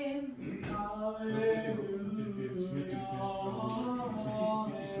him.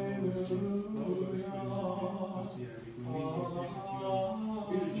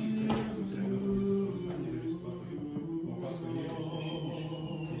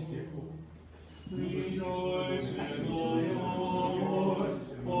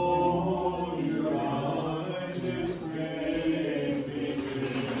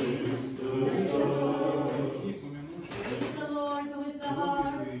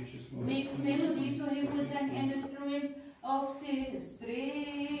 Make melody to him with an instrument of the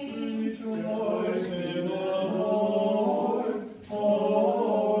strings. Rejoice in the Lord,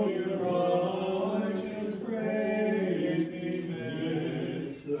 all you righteous praise be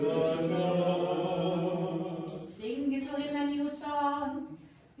made. The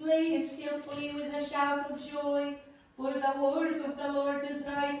shout of joy, for the word of the Lord is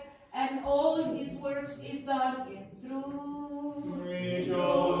right, and all his works is done in truth.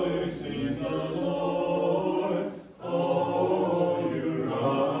 Rejoice in the Lord, all you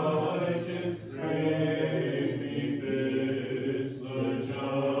righteous, praise befits the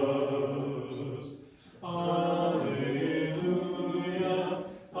just. Alleluia,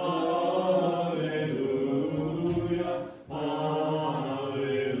 alleluia, alleluia.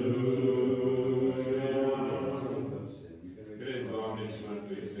 Cred, Doamne, și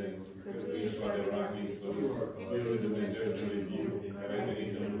mărturisesc că Tu ești cu adevărat Hristos, Fiul lui Dumnezeu celui viu, care ai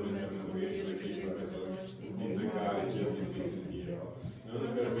venit în lume să mântuiești pe cei păcătoși, dintre care cel din Hristos eu.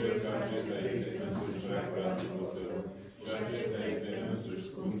 Încălcări că acesta este însuși preacratul Tău, și acesta este însuși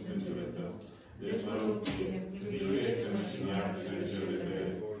scump sângele Tău. Deci mă rog Ție, miluiește-mă și mi-iartă cele rele,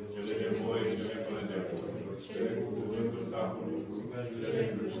 cele de voie, cele fără de apoi, cele cu cuvântul sau cu lucru, cele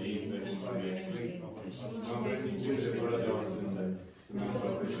cu știință și neștiință. M-am rănicit de fără de o sândă, să mă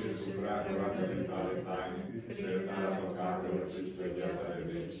păcășesc cu preacratele Tale taine, spre iertarea păcatelor și spre viața de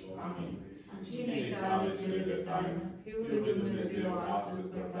veci. Amin. Cine-i Tale cele de taină, Fiul lui Dumnezeu astăzi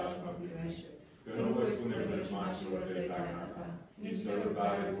părtași mă primește, că nu voi spune vrăjmașilor de taina Ta, nici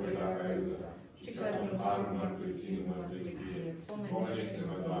sărutare voi da ca Iuda, și ca din harul mărturisindu-mă zic Ție,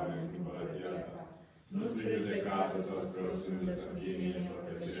 pomenește-mă, Doamne, în împărăția Ta. Nu spre judecată sau spre o sândă să fie mie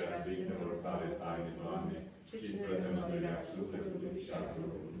împărtășirea sfintelor Tale taine, Doamne, ci spre tămăduirea sufletului și a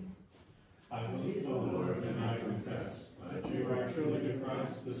trupului. I believe, O Lord, and I confess that you are truly the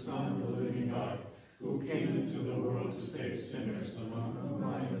Christ, the Son of the living God, who came into the world to save sinners, among whom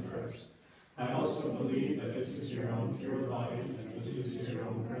I am first. I also believe that this is your own pure body, and this is your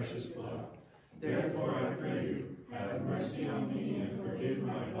own precious blood. Therefore I pray you, have mercy on me and forgive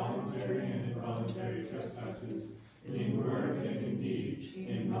my voluntary and involuntary trespasses, in word and in deed,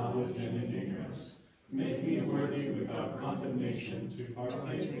 in knowledge and in ignorance. Make me worthy without condemnation to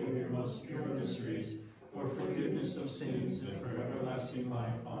partake of your most pure mysteries, for forgiveness of sins and for everlasting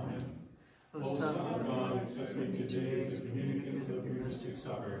life. Amen. O Son of God, accept me today as a communicant of your mystic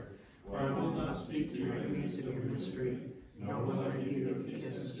supper, for I will not speak to your enemies of your mystery, nor will I give you a kiss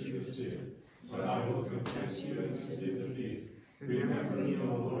as Judas did, but I will confess you as did the thief. Remember me, O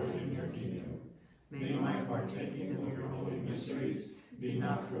Lord, in your kingdom. May my partaking of your holy mysteries be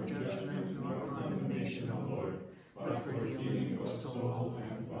not for judgment nor condemnation, O Lord, but for healing of soul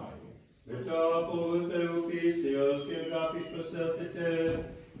and body. Betapul Tău, Hristos, când capit păsălte-te,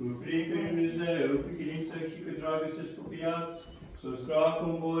 cu frică în Dumnezeu, cu credință și cu dragoste scupiați, so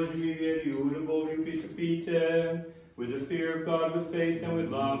stracum Boži vieriju, любов'ю приступите, with the fear of God, with faith and with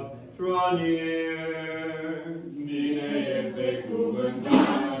love, draw near. Bine este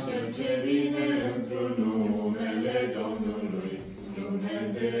cuvântat cel ce vine într-un numele Domnului.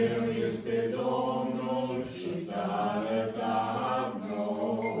 Dumnezeu este Domnul și s-a arătat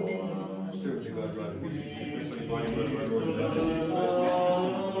nouă. Serve to God, brother. Everybody, body, blood, my Lord, and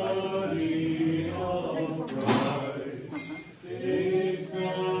God, Jesus Christ.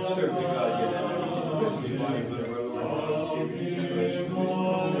 Serve to God, yet and Jesus Christ, body, blood, my Lord, and God,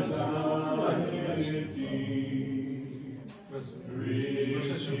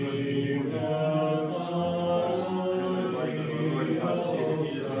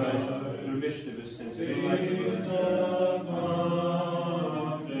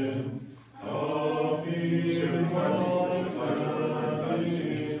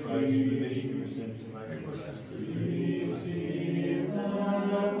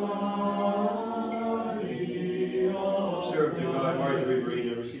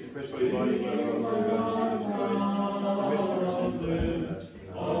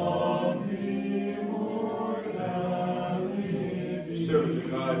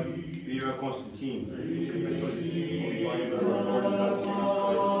 Jesus Christ.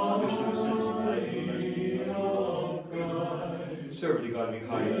 Serve to God, be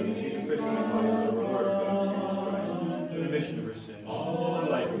high, and Jesus Christ, my body, the Lord God, Jesus Christ, the remission of our sins, and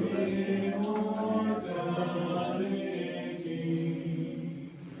life everlasting.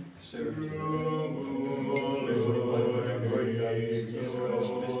 Serve to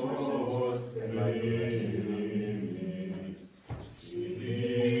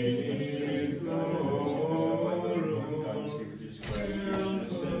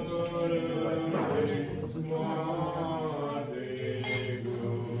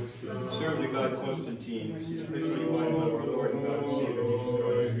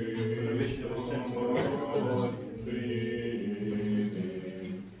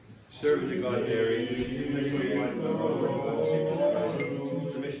serve to God, Mary, especially one of our Lord God, Jesus Christ, the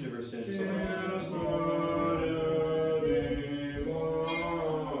remission of our sins,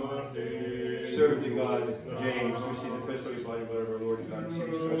 so Servant of God, James, who received the priestly body of our Lord and God,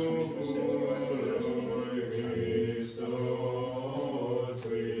 Jesus Christ, who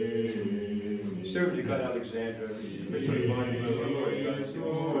is Servant of God, Alexander, who received the priestly body of our Lord and God, Jesus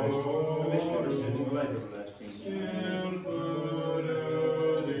Christ, remission of our sins and life everlasting.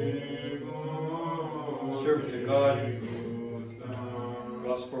 Servant of God,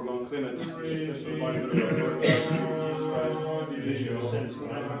 Gospel for Mount Clement, who received the priestly body of our Lord and God, Jesus Christ, remission of sins and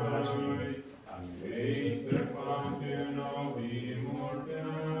life everlasting. Is the fountain of immortality.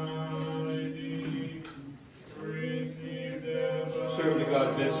 Receive the Servant of God,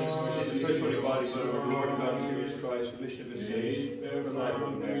 Vincent, who received the priestly body of our Lord and God, Jesus Christ, remission of his sins and life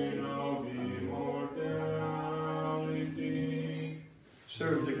everlasting.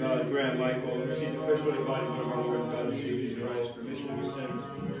 Servant of God, Graham Michael, who received the priestly body of our Lord and God, Jesus Christ, remission of his sins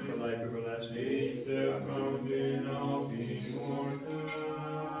and life everlasting. Is the fountain of immortality.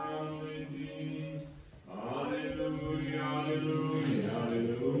 Alleluia, alleluia,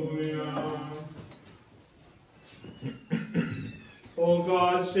 alleluia. O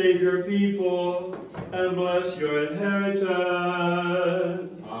God, save your people and bless your inheritance.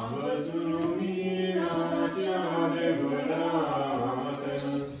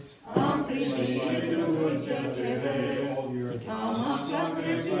 Am primit Duhul cel ceresc, am aflat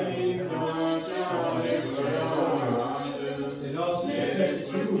credința cea adevărată, În alții vedeți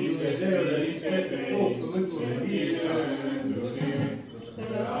Fiul Dumnezeule și peste tot pământul mirându-ne,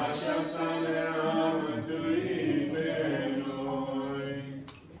 că aceasta ne-a mântuit pe noi.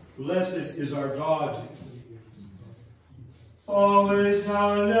 Blessed is our God, always, now,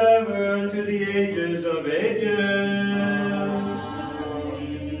 and ever, unto the ages of ages.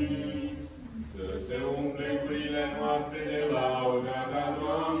 Să se umple gurile noastre de laudă ta,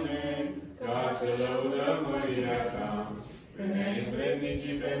 Doamne, ca să lăudăm mărirea ta. Când ne întrebnici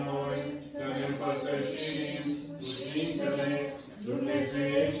pe noi, să ne împărtășim cu Sfintele,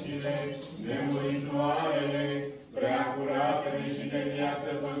 Dumnezeieștile, nemuritoarele, prea curatele și de viață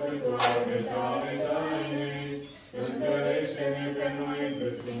făcătoare tale taine. Întărește-ne pe noi într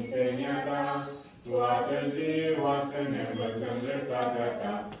sfințenia ta, toată ziua să ne învățăm dreptatea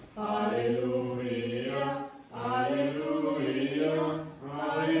ta. Aleluia, aleluia,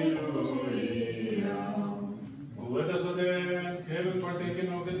 aleluia. Let us attend heaven, partaking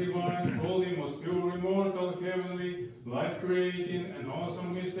of the divine, holy, most pure, immortal, heavenly, life-creating, and awesome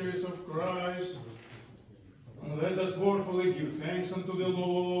mysteries of Christ. Let us worthily give thanks unto the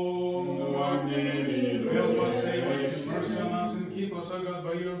Lord. Help us, save us, have mercy on us, and keep us, O God,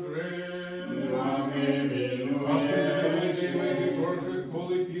 by your grace. As we today may be perfect,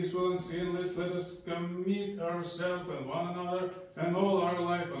 holy, peaceful, and sinless, let us commit ourselves and one another and all our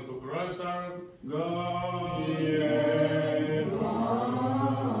life unto Christ our God.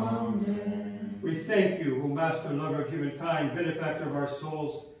 We thank you, O Master and Lover of humankind, benefactor of our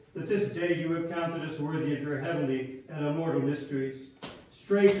souls, that this day you have counted us worthy of your heavenly and immortal mysteries.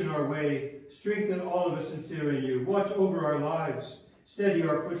 Straighten our way, strengthen all of us in fear in you, watch over our lives, steady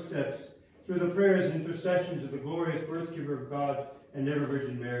our footsteps, through the prayers and intercessions of the glorious birth-giver of God and ever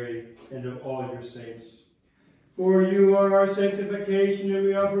Virgin Mary, and of all your saints. For you are our sanctification, and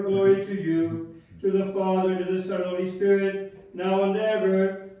we offer glory to you, to the Father, and to the Son, and Holy Spirit, now and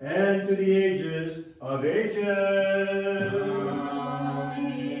ever, and to the ages of ages.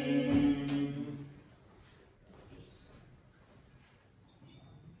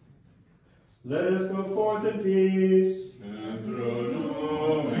 Let us go forth in peace.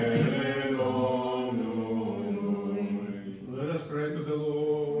 Let us pray to the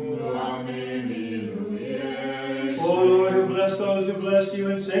Lord. O Lord, who bless those who bless you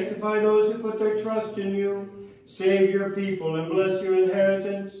and sanctify those who put their trust in you, save your people and bless your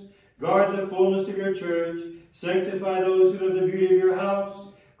inheritance. Guard the fullness of your church. Sanctify those who love the beauty of your house.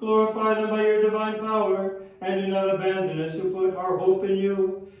 Glorify them by your divine power, and do not abandon us who put our hope in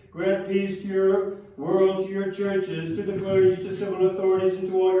you. Grant peace to your world, to your churches, to the clergy, to civil authorities, and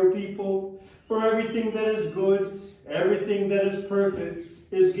to all your people. For everything that is good, everything that is perfect,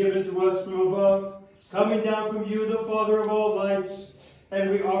 is given to us from above, coming down from you, the Father of all lights. And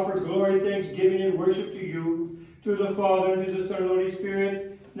we offer glory, thanksgiving, and worship to you, to the Father, and to the Son, and Holy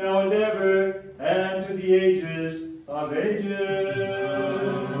Spirit, now and ever, and to the ages of ages.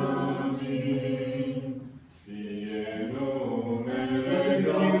 Blessed be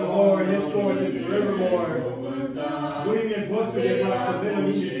the name of the Lord, henceforth and forevermore. Doing and Господи,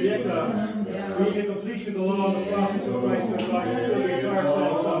 благословенный века, reach the completion of the law of the prophets of Christ our God, and fill the entire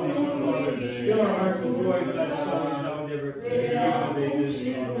plan of salvation, Father. Fill our hearts with joy for that salvation now and ever, in the ages of ages.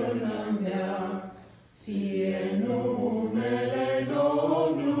 Fie numele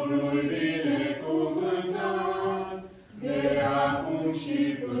Domnului binecuvântat.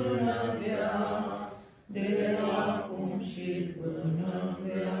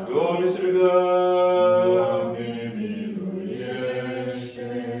 Doamne strigăm!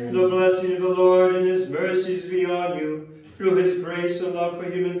 The blessing of the Lord and His mercies be on you, through His grace and love for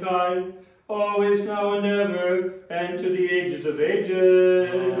humankind, always, now, and ever, and to the ages of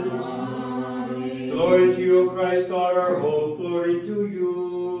ages. Amen. Glory to you, O Christ, God, our hope. Glory to you.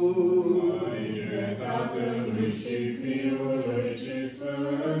 Tatălui și Fiului și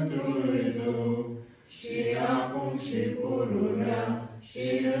Sfântului Duh, și acum și pururea, și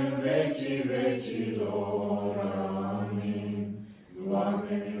în vecii vecilor. Amin.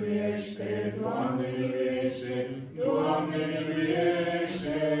 Doamne miluiește, Doamne miluiește, Doamne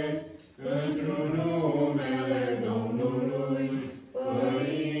miluiește, într-un numele Domnului,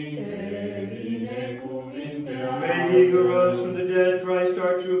 Părinte, binecuvintează. May He who rose from the dead, Christ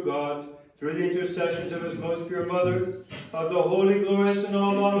our true God, through the intercessions of His most pure Mother, of the holy, glorious, and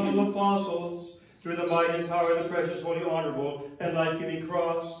all honorable apostles, through the might and power of the precious, holy, honorable, and life-giving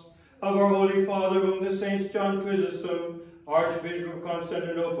cross, of our Holy Father, among the saints John Chrysostom, Archbishop of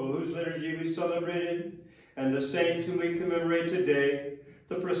Constantinople, whose liturgy we celebrated, and the saints whom we commemorate today,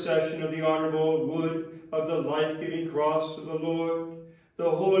 the procession of the honorable wood of the life-giving cross of the Lord, the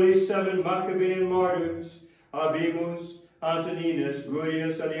holy 7 Maccabean martyrs, Abimus, Antoninus,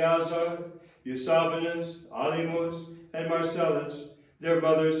 Gurius, Eleazar, Eusabius, Alimus, and Marcellus, their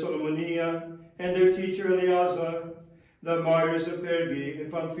mother Solomonia, and their teacher Eleazar, the martyrs of Perge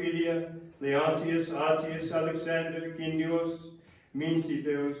and Pamphylia, Leontius, Attius, Alexander, Kindios,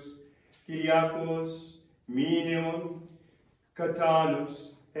 Mincitheus, Kyriakos, Mineon, Catanus,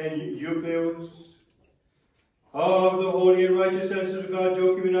 and Eucleus, of the holy and righteous ancestors of God,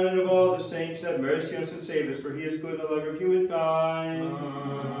 Joachim and of all the saints, have mercy on us and save us, for He is good and the lover of humankind.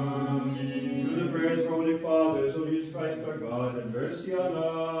 Amen. Through the prayers of our Holy Fathers, O Jesus Christ our God, have mercy on us.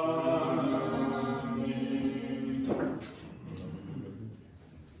 Amen.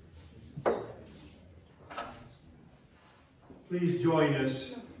 Please join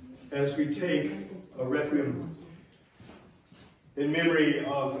us as we take a requiem in memory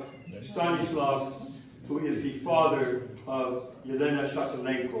of Stanislav, who is the father of Yelena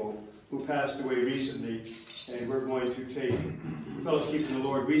Shatalenko, who passed away recently. And we're going to take fellowship in the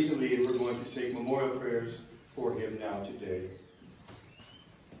Lord recently, and we're going to take memorial prayers for him now today.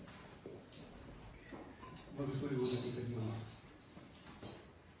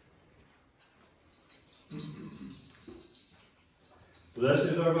 Blessed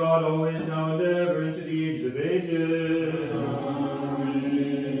is our God, always, now, and ever, into the age of ages. Amen.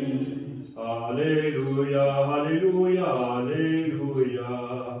 Alleluia, alleluia,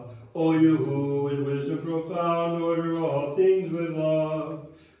 alleluia. O you who, with wisdom profound, order all things with love,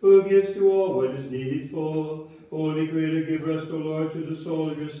 who gives to all what is needful, Holy Creator, give rest, O Lord, to the soul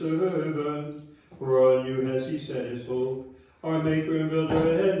of your servant. For on you has He set His hope, our Maker and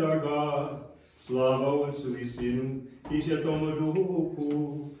Builder and our God. Slava Otcu i Synu, i Svjatomu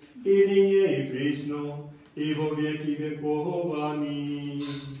Duhu, i nyní i prisno, i vo věky věkov. Amen.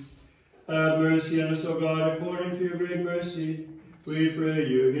 Have mercy on us, O God, according to your great mercy. We pray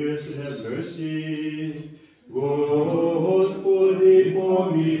you, hear us and have mercy. Господи,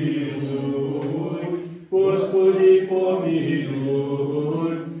 помилуй, Господи,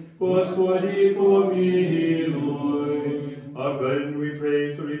 помилуй, Господи, помилуй. Our God, we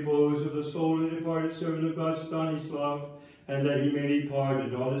pray for the repose of the soul of the departed servant of God, Stanislav, and that he may be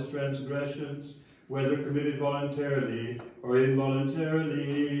pardoned all his transgressions, whether committed voluntarily or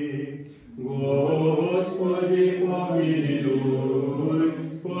involuntarily. Господи, помилуй,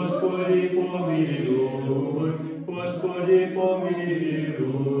 Господи, помилуй, Господи,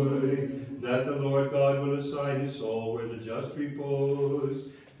 помилуй. That the Lord God will assign his soul where the just repose.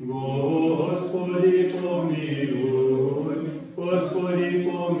 Господи, помилуй, Господи,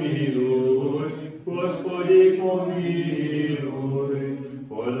 помилуй, Господи, помилуй.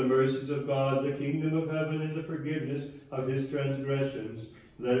 For the mercies of God, the kingdom of heaven, and the forgiveness of his transgressions,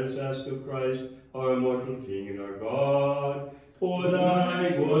 let us ask of Christ, our immortal King and our God.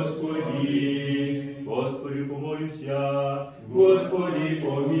 Poдай, Господи, Господи, помолимся, Господи,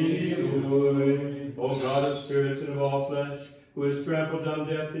 помилуй. O God of spirits and of all flesh, who has trampled down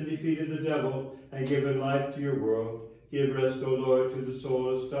death and defeated the devil, and given life to your world, give rest, O Lord, to the soul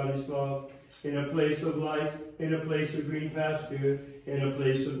of Stanislav, in a place of light, in a place of green pasture, in a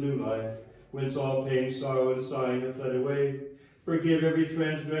place of new life, whence all pain, sorrow, and sighing have fled away. Forgive every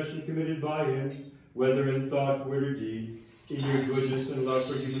transgression committed by him, whether in thought, word, or deed, in your goodness and love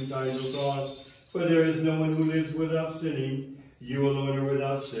for humankind, O God. For there is no one who lives without sinning. You alone are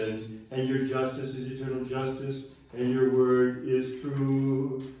without sin, and your justice is eternal justice, and your word is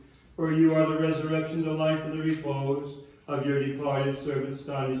true. For you are the resurrection, the life, and the repose. of your departed servant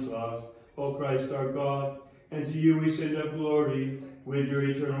Stanislav, O Christ our God, and to you we send up glory with your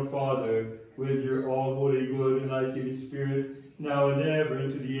eternal Father, with your all-holy, good, and life-giving Spirit, now and ever,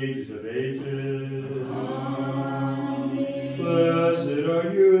 into the ages of ages. Amen. Blessed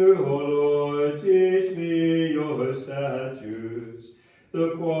are you, O Lord, teach me your statutes.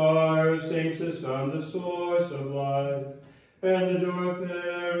 The choir of saints has found the source of life, and the door of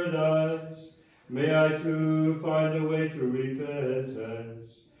paradise. May I too find the way through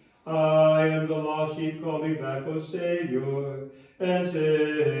repentance. I am the lost sheep, call me back, O Savior, and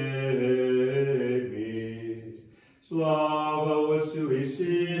save me. Slava Otcu i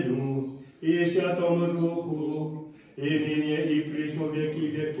Synu, i Świętemu Duchu, i nynie i przyszło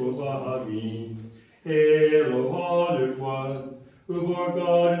wieki wieków. Amen. Hail, O Honored One, who bore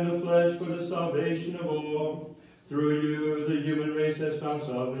God in the flesh for the salvation of all. Through you the human race has found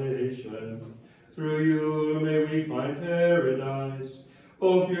salvation. Through you may we find paradise,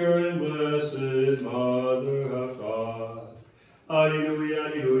 O pure and blessed Mother of God. Alleluia,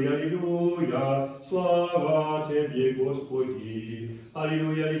 alleluia, alleluia, slava Tebie, Gospodi.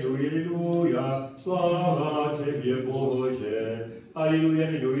 Alleluia, alleluia, alleluia, slava Tebie, Bože. Alleluia,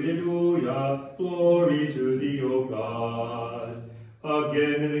 alleluia, alleluia, glory to thee, O God.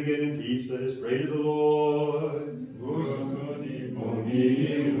 Again and again in peace let us pray to the Lord.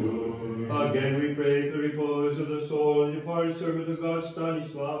 Again we pray for the repose of the soul of the departed servant of God,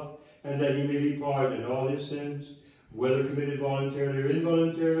 Stanislav, and that he may be pardoned all his sins, whether committed voluntarily or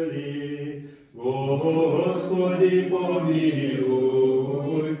involuntarily. Gospodi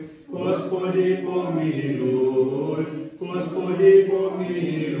pomiluj, Gospodi pomiluj, Gospodi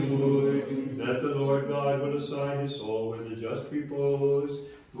pomiluj. That the Lord God will assign his soul with a just repose.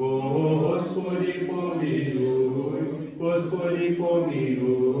 Gospodi pomiluj, Gospodi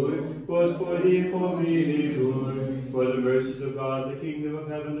pomiluj, Gospodi pomiluj. For the mercies of God, the kingdom of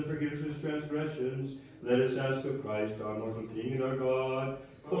heaven, the forgiveness of transgressions, let us ask of Christ, our mortal King and our God,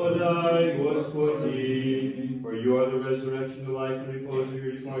 Podai Gospodi. For you are the resurrection, the life, and repose of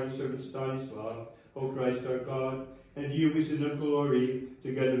your departed servant Stanislav, O Christ our God, and you we send up glory,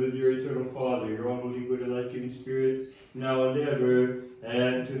 together with your eternal Father, your all-holy, good, and life-giving Spirit, now and ever,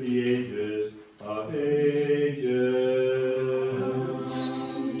 and to the ages of ages.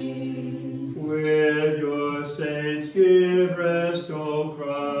 Amen. With your saints give rest, O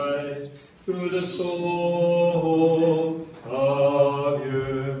Christ, to the soul of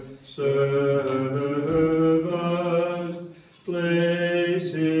your servant.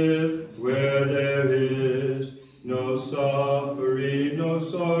 Place it where there is no suffering, no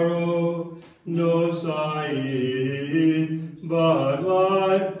sorrow, no sighing, but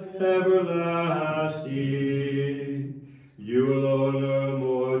life everlasting. You alone are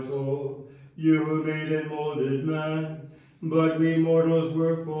mortal, you who made and molded man, but we mortals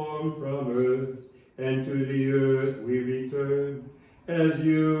were formed from earth, and to the earth we return. As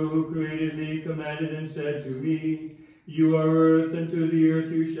you who created me commanded and said to me, you are earth, and to the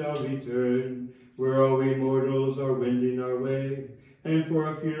earth you shall return, where all we mortals are wending our way. And for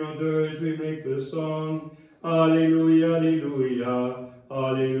a funeral dirge we make the song, Alleluia, Alleluia,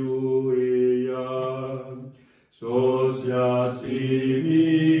 Alleluia. Sociatimi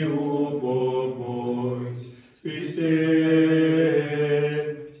upokoj, Christe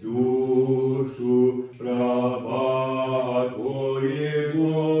duszu prawa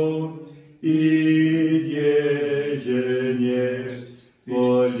Twojego, idź nie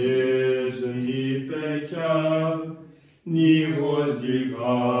болезнь печаль, ни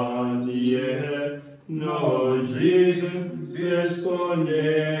воздыхание, но жизнь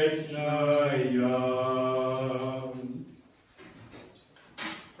бесконечная.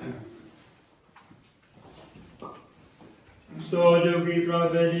 Содюги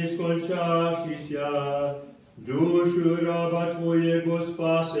праведни скончавшийся, душу раба Твоего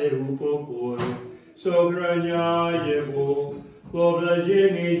спасе упокой, сохраняй его по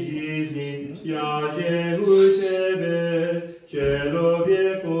блаженной жизни, яже у Тебе,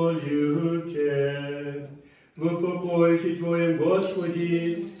 человеколюбче. В покое Твоем,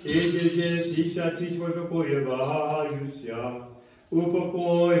 Господи, и здесь и всякий Твой покоеваются.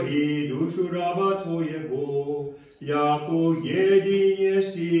 Упокои душу раба Твоего, яко едине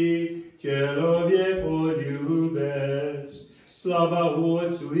си, человеколюбец. Слава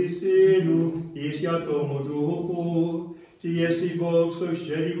Отцу и Сыну и Святому Духу, Ty jesi Bóg,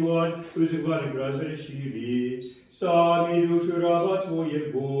 sąsiedzi władz, używanych razрешили, sami duшу раба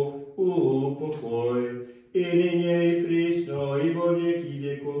Твоего упокой, и ныне и присно, и во веки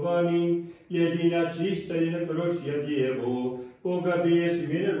веков. Аминь. Едина чистая и непорочная Дево, Ogabis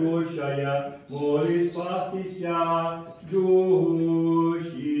minerushaya, moris pastisya, dushiego.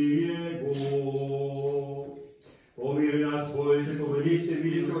 О мир нас, Боже, повели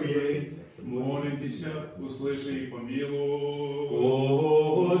себе своей. Молимся, услыши и помилуй.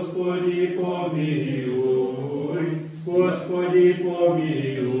 Господи, помилуй, Господи,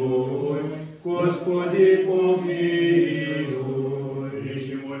 помилуй, Господи, помилуй.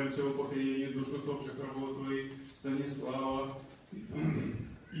 Еще молимся о упокоении душ усопших рабов Твоих, Станислава,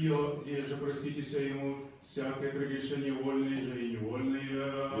 и же проститеся ему всякое прегрешение вольное же и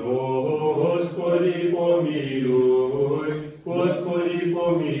невольное. Господи, помилуй, Господи,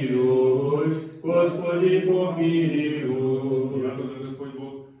 помилуй, Господи, помилуй. Ягода Господь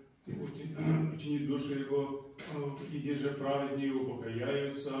Бог учинит души его, иди же праведнее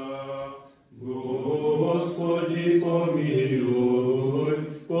упокояются. Господи, помилуй,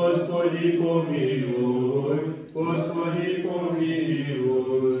 Господи, помилуй, Господи,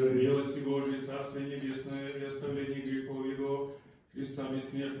 помилуй. Милости Божией, Царствие Небесное, и оставление грехов Его, Христа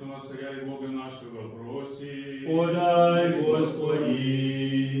бессмертного, Царя и Бога нашего, проси. Подай,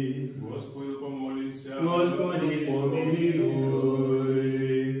 Господи. Господу помолимся. Господи, помилуй.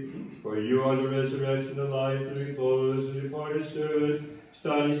 For you are the resurrection, the life, and repose, and departed servant,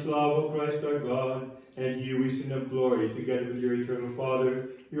 Stanislav, of Christ our God, and you we send up glory, together with your eternal Father,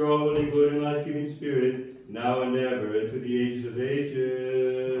 your all-holy, good, and life-giving Spirit, now and ever, and to the ages of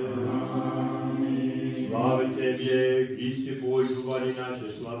ages. Amen. Slava Tebye, Christe Божье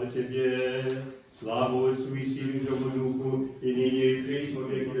наше, слава Тебе. Слава Отцу и Сыну и Святому Духу, и ныне и впредь во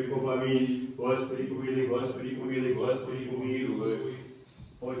веки веков. Аминь. Господи, помилуй, Господи, помилуй, Господи, помилуй.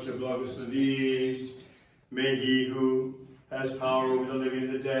 Отче, благослови. May He who has power over the living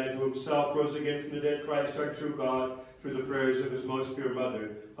and the dead, who himself rose again from the dead, Christ our true God, through the prayers of his most pure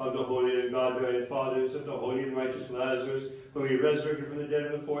mother, of the holy and God-bearing fathers, of the holy and righteous Lazarus, whom he resurrected from the dead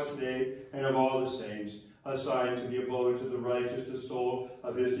on the fourth day, and of all the saints, assign to the abodes of the righteous the soul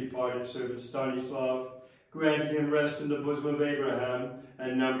of his departed servant Stanislav, grant him rest in the bosom of Abraham,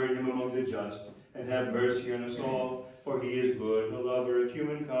 and numbering him among the just, and have mercy on us all, for he is good, a lover of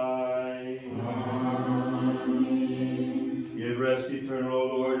humankind. Amen. Give rest eternal,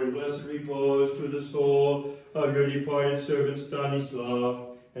 O Lord, and blessed repose to the soul of your departed servant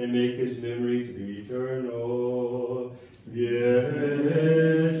Stanislav, and make his memory to be eternal.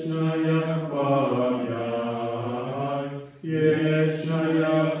 Вечная память,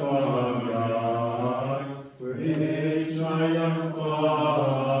 вечная память, вечная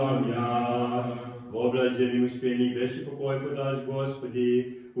память. В образе неуспений вечный покой подашь,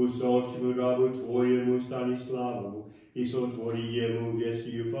 Господи, усопшему рабу Твоему Станиславу, и сотвори ему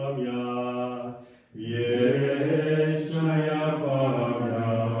вечную память. Вечная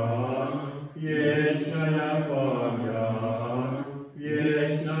память, вечная память,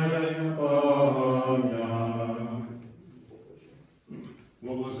 вечная память. В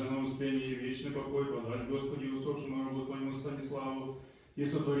блаженном успении вечный покой подашь, Господи, усопшему рабу Твоему Станиславу, и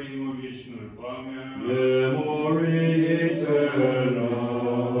сотвори ему вечную память. Memory eternal,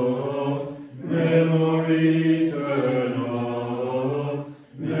 memory eternal,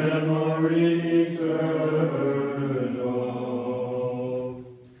 memory eternal.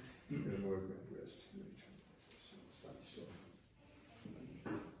 Lord, grant rest.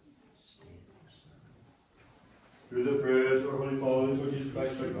 Through the prayers of our Holy Fathers, Lord Jesus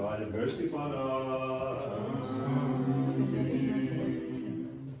Christ, our God, have mercy upon us.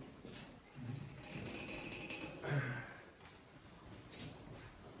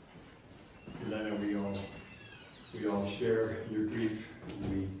 Elena, we all share your grief.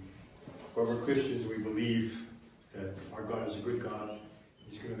 But we're Christians, we believe that our God is a good God.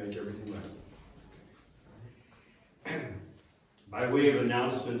 He's going to make everything right. By way of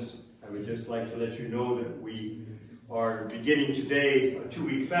announcements, I would just like to let you know that we are beginning today a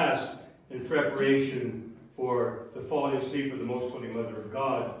 2-week fast in preparation for the falling asleep of the Most Holy Mother of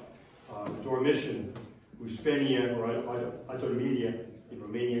God, Dormition, Uspenia, or Atorminia in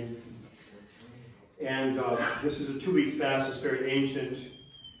Romanian. And this is a 2-week fast. It's very ancient.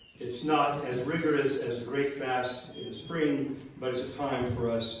 It's not as rigorous as the Great Fast in the spring, but it's a time for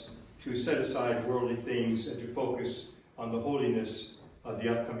us to set aside worldly things and to focus on the holiness of the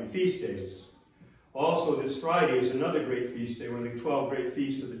upcoming feast days. Also, this Friday is another great feast day, one of the 12 great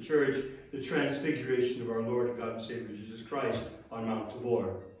feasts of the Church, the Transfiguration of our Lord, God, and Savior Jesus Christ on Mount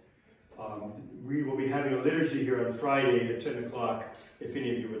Tabor. We will be having a liturgy here on Friday at 10 o'clock, if any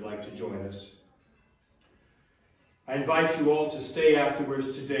of you would like to join us. I invite you all to stay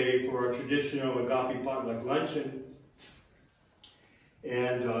afterwards today for our traditional agape potluck luncheon.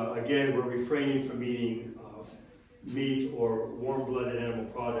 And again, we're refraining from eating meat or warm-blooded animal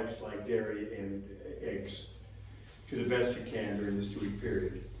products like dairy and eggs to the best you can during this 2-week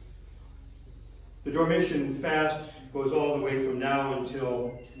period. The Dormition fast goes all the way from now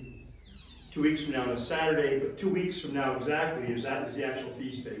until 2 weeks from now on a Saturday, but 2 weeks from now exactly is the actual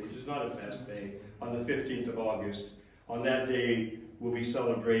feast day, which is not a fast day, on the 15th of August. On that day, we'll be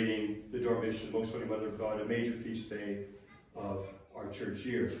celebrating the Dormition, Most Holy Mother of God, a major feast day of our church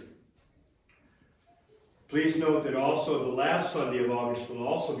year. Please note that also the last Sunday of August will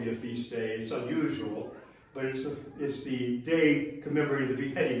also be a feast day. It's unusual, but it's the day commemorating the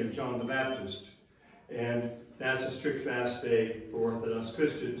beheading of John the Baptist. And that's a strict fast day for Orthodox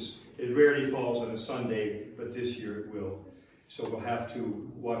Christians. It rarely falls on a Sunday, but this year it will. So we'll have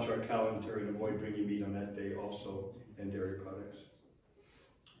to watch our calendar and avoid bringing meat on that day also, and dairy products.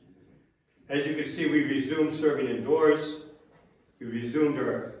 As you can see, we've resumed serving indoors. We resumed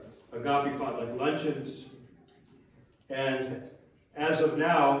our agape potluck luncheons. And as of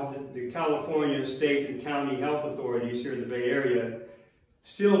now, the California state and county health authorities here in the Bay Area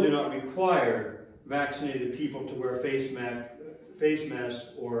still do not require vaccinated people to wear face masks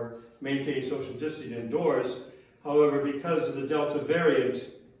or maintain social distancing indoors. However, because of the Delta variant,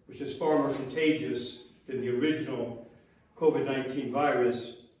 which is far more contagious than the original COVID-19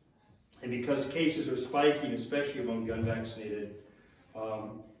 virus, and because cases are spiking, especially among the unvaccinated,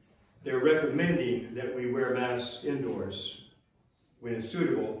 they're recommending that we wear masks indoors when it's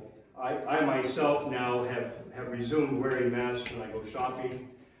suitable. I myself now have resumed wearing masks when I go shopping,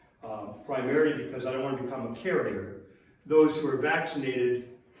 primarily because I don't want to become a carrier. Those who are vaccinated,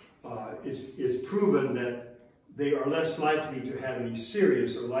 it's proven that they are less likely to have any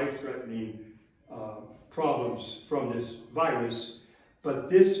serious or life-threatening problems from this virus. But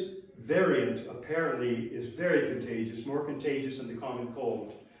this variant apparently is very contagious, more contagious than the common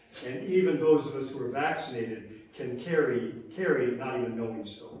cold. And even those of us who are vaccinated can carry it not even knowing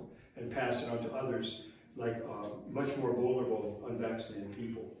so, and pass it on to others, like much more vulnerable unvaccinated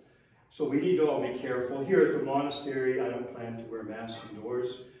people. So we need to all be careful. Here at the monastery, I don't plan to wear masks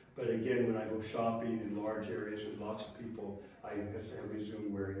indoors, but again, when I go shopping in large areas with lots of people, I have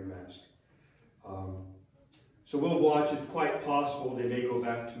resumed wearing a mask. So we'll watch. It's quite possible they may go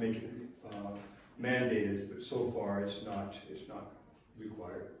back to making it mandated, but so far it's not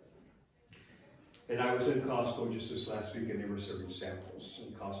required. And I was in Costco just this last week, and they were serving samples.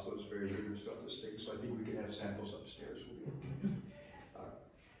 And Costco is very rigorous about this thing, so I think we can have samples upstairs.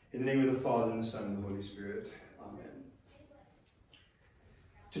 In the name of the Father, and the Son, and the Holy Spirit. Amen.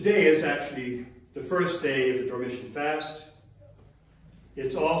 Today is actually the first day of the Dormition fast.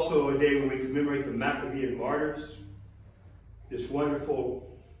 It's also a day when we commemorate the Maccabean Martyrs, this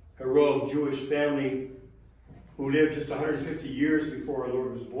wonderful, heroic Jewish family who lived just 150 years before our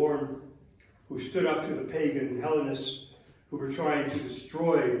Lord was born, who stood up to the pagan Hellenists who were trying to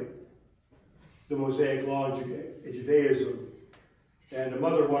destroy the Mosaic law in Judaism. And the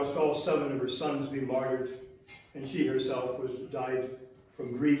mother watched all 7 of her sons be martyred, and she herself died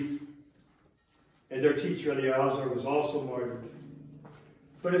from grief. And their teacher Eleazar was also martyred.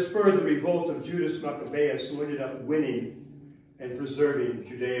 But it spurred the revolt of Judas Maccabeus, who ended up winning and preserving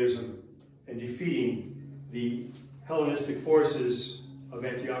Judaism and defeating the Hellenistic forces of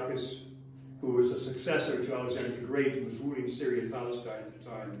Antiochus, who was a successor to Alexander the Great, who was ruling Syria and Palestine at the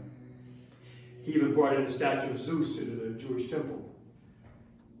time. He even brought in the statue of Zeus into the Jewish temple.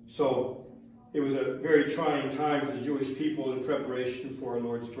 So it was a very trying time for the Jewish people in preparation for our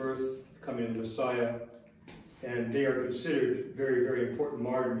Lord's birth, the coming of the Messiah. And they are considered very, very important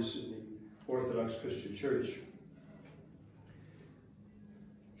martyrs in the Orthodox Christian Church.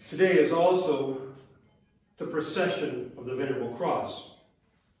 Today is also the procession of the Venerable Cross.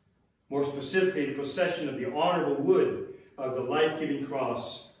 More specifically, the procession of the honorable wood of the life-giving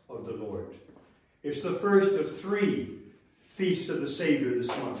cross of the Lord. It's the first of 3 feasts of the Savior this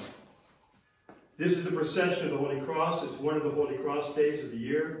month. This is the procession of the Holy Cross. It's one of the Holy Cross days of the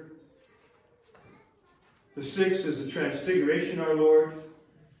year. The 6th is the Transfiguration of our Lord.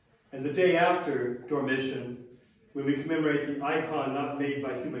 And the day after Dormition, when we commemorate the icon not made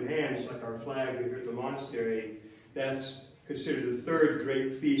by human hands, like our flag here at the monastery, that's considered the 3rd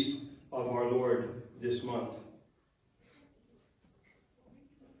great feast of our Lord this month.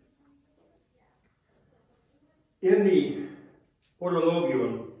 In the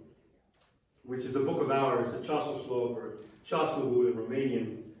Orthodox, which is the Book of Hours, the Chasloslov or Chaslovu in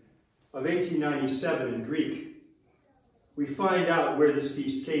Romanian, of 1897 in Greek, we find out where this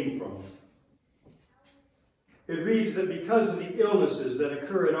feast came from. It reads that because of the illnesses that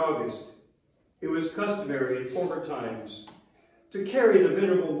occur in August, it was customary in former times to carry the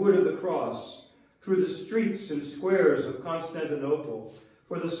venerable wood of the cross through the streets and squares of Constantinople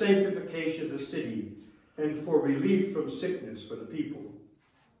for the sanctification of the city and for relief from sickness for the people.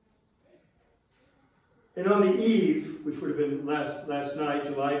 And on the eve, which would have been last night,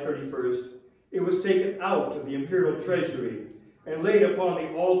 July 31st, it was taken out of the imperial treasury and laid upon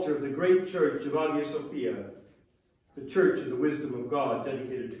the altar of the great church of Hagia Sophia, the church of the wisdom of God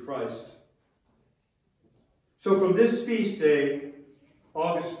dedicated to Christ. So from this feast day,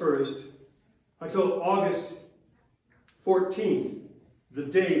 August 1st, until August 14th, the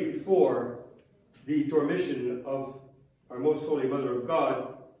day before the Dormition of our Most Holy Mother of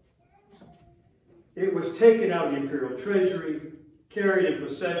God, it was taken out of the imperial treasury, carried in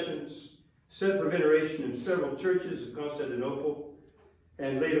processions, set for veneration in several churches of Constantinople,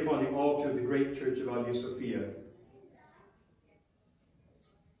 and laid upon the altar of the great church of Hagia Sophia.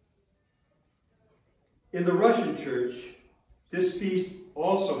 In the Russian church, this feast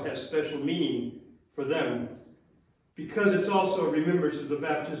also has special meaning for them because it's also a remembrance of the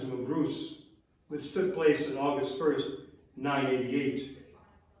baptism of Rus, which took place on August 1st, 988.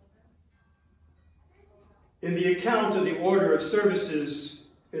 In the account of the order of services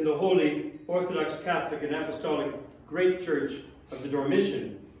in the Holy Orthodox Catholic and Apostolic Great Church of the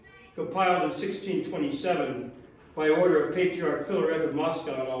Dormition, compiled in 1627 by order of Patriarch Philaret of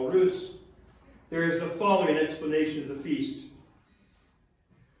Moscow and all Rus, there is the following explanation of the feast.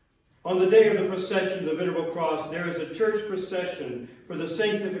 On the day of the procession of the Venerable Cross, there is a church procession for the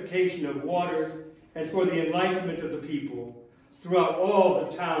sanctification of water and for the enlightenment of the people throughout all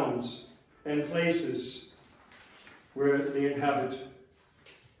the towns and places where they inhabit.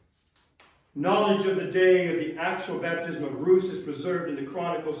 Knowledge of the day of the actual baptism of Rus is preserved in the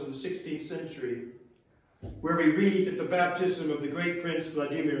chronicles of the 16th century, where we read that the baptism of the great Prince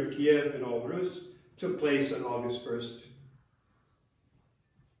Vladimir of Kiev and all Rus took place on August 1st.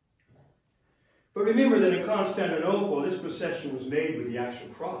 But remember that in Constantinople, this procession was made with the actual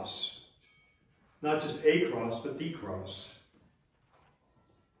cross. Not just a cross, but the cross.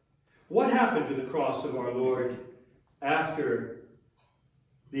 What happened to the cross of our Lord after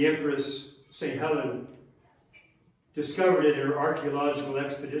the Empress St. Helen discovered it in her archaeological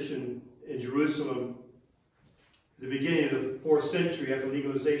expedition in Jerusalem at the beginning of the 4th century after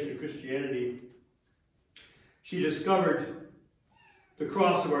legalization of Christianity? She discovered the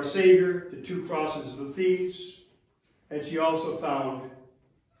cross of our Savior, the 2 crosses of the thieves, and she also found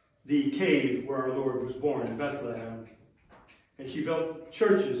the cave where our Lord was born in Bethlehem. And she built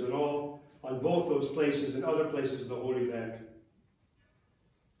churches on both those places and other places in the Holy Land.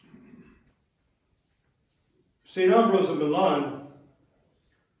 St. Ambrose of Milan,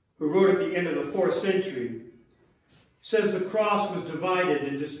 who wrote at the end of the 4th century, says the cross was divided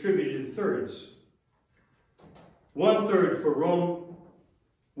and distributed in thirds. 1/3 for Rome,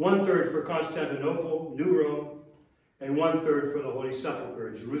 1/3 for Constantinople, New Rome, and 1/3 for the Holy Sepulchre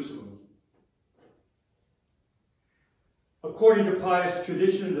in Jerusalem. According to pious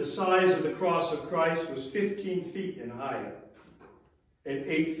tradition, the size of the cross of Christ was 15 feet in height and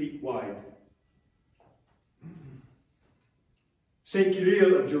 8 feet wide. St.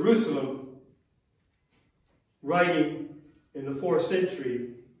 Cyril of Jerusalem, writing in the 4th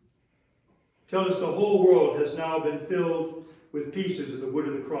century, tells us the whole world has now been filled with pieces of the wood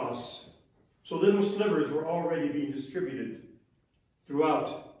of the cross. So little slivers were already being distributed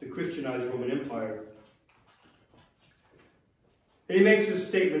throughout the Christianized Roman Empire. And he makes this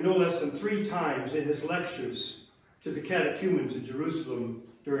statement no less than 3 times in his lectures to the catechumens in Jerusalem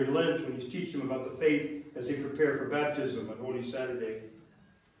during Lent when he's teaching them about the faith as they prepare for baptism on Holy Saturday.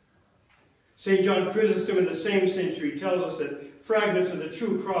 St. John Chrysostom in the same century tells us that fragments of the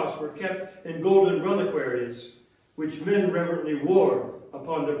true cross were kept in golden reliquaries, which men reverently wore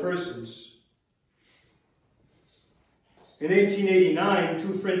upon their persons. In 1889,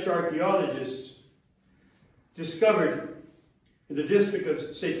 2 French archaeologists discovered in the district of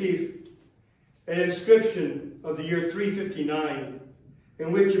Sétif an inscription of the year 359,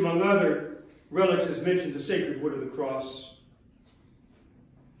 in which, among other relics, is mentioned the sacred wood of the cross.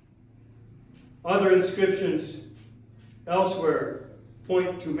 Other inscriptions elsewhere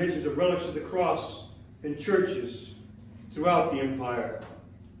point to mentions of relics of the cross in churches throughout the empire.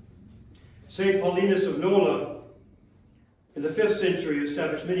 St. Paulinus of Nola, in the 5th century,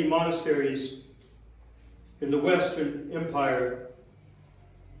 established many monasteries in the Western Empire,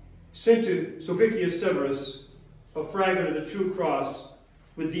 sent to Sulpicius Severus a fragment of the true cross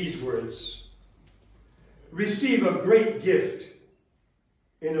with these words: "Receive a great gift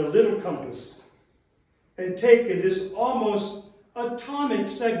in a little compass, and take in this almost atomic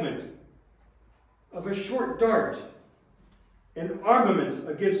segment of a short dart an armament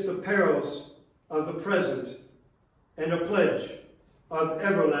against the perils of the present and a pledge of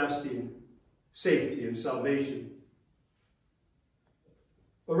everlasting safety and salvation.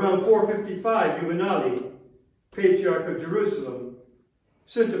 Around 455, Juvenali, Patriarch of Jerusalem,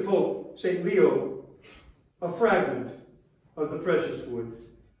 sent to Pope St. Leo a fragment of the precious wood.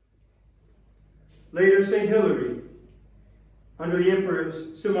 Later, St. Hilary, under the Emperor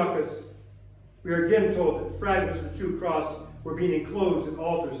Symmachus, we are again told that fragments of the true cross were being enclosed in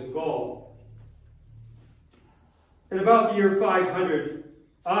altars in Gaul. In about the year 500,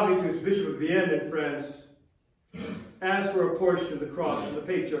 Abbot, Bishop of Vienne in France, asked for a portion of the cross from the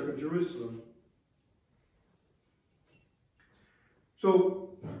Patriarch of Jerusalem.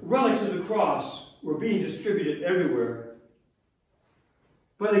 So, relics of the cross were being distributed everywhere.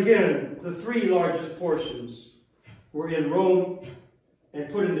 But again, the three largest portions were in Rome and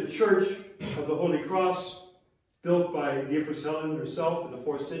put in the Church of the Holy Cross, built by the Empress Helen herself in the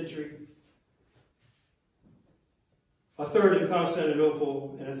 4th century. A third in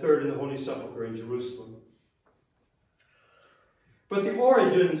Constantinople, and a third in the Holy Sepulchre in Jerusalem. But the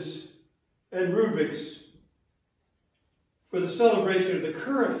origins and rubrics for the celebration of the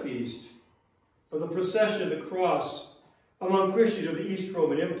current feast of the Procession of the Cross among Christians of the East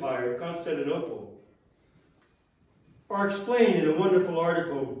Roman Empire, Constantinople, are explained in a wonderful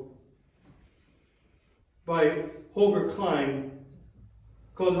article by Holger Klein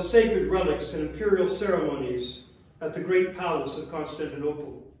called The Sacred Relics and Imperial Ceremonies at the Great Palace of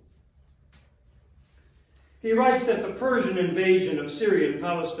Constantinople. He writes that the Persian invasion of Syria and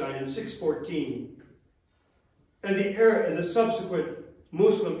Palestine in 614 and the subsequent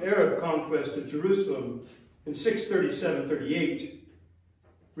Muslim-Arab conquest of Jerusalem in 637-38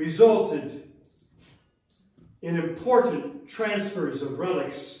 resulted in important transfers of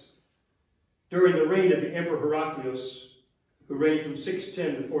relics during the reign of the Emperor Heraclius, who reigned from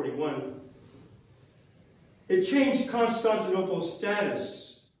 610 to 41. It changed Constantinople's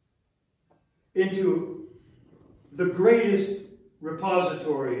status into the greatest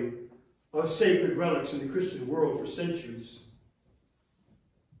repository of sacred relics in the Christian world for centuries.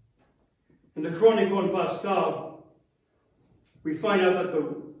 In the Chronicon Pascal, we find out that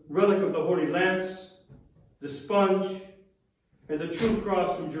the relic of the Holy Lance, the sponge, and the true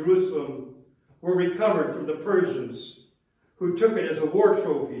cross from Jerusalem were recovered from the Persians, who took it as a war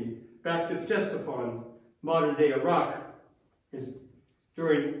trophy back to Ctesiphon, modern-day Iraq.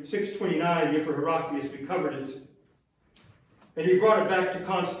 During 629, the Emperor Heraclius recovered it, and he brought it back to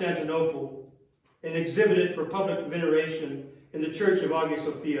Constantinople and exhibited it for public veneration in the Church of Hagia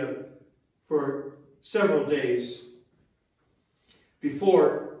Sophia for several days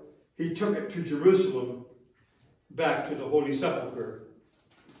before he took it to Jerusalem, back to the Holy Sepulchre.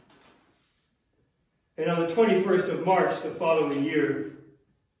 And on the 21st of March the following year,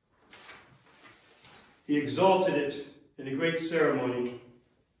 he exalted it in a great ceremony.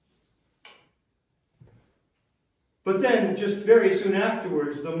 But then, just very soon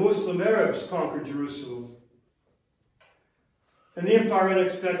afterwards, the Muslim Arabs conquered Jerusalem. And the empire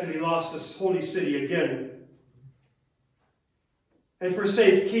unexpectedly lost this holy city again. And for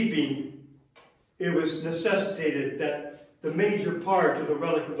safekeeping, it was necessitated that the major part of the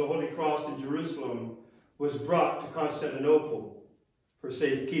relic of the Holy Cross in Jerusalem was brought to Constantinople for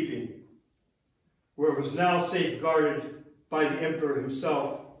safekeeping, where it was now safeguarded by the emperor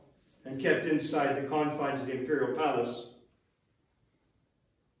himself and kept inside the confines of the imperial palace.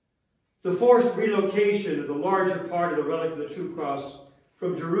 The forced relocation of the larger part of the relic of the true cross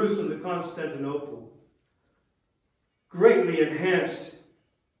from Jerusalem to Constantinople greatly enhanced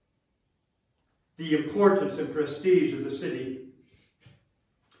the importance and prestige of the city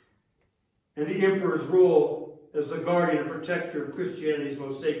and the emperor's role as the guardian and protector of Christianity's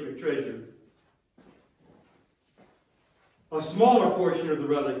most sacred treasure. A smaller portion of the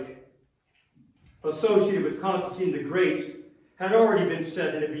relic, associated with Constantine the Great, had already been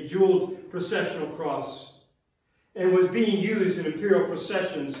set in a bejeweled processional cross and was being used in imperial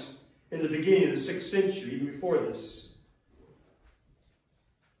processions in the beginning of the 6th century, even before this.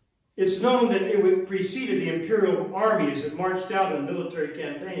 It's known that it preceded the imperial armies that marched out on military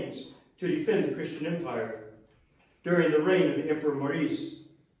campaigns to defend the Christian empire during the reign of the Emperor Maurice.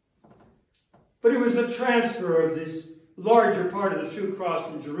 But it was the transfer of this larger part of the true cross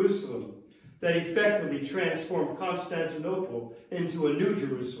from Jerusalem that effectively transformed Constantinople into a new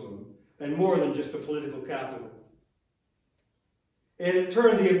Jerusalem and more than just a political capital. And it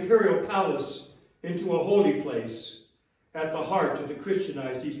turned the imperial palace into a holy place at the heart of the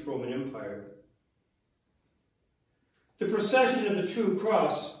Christianized East Roman Empire. The procession of the true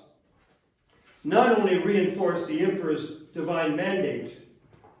cross not only reinforced the emperor's divine mandate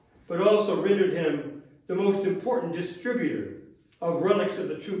but also rendered him the most important distributor of relics of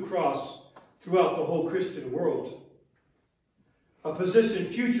the true cross throughout the whole Christian world. A position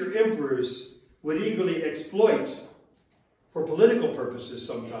future emperors would eagerly exploit for political purposes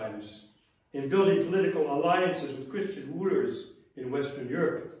sometimes, in building political alliances with Christian rulers in Western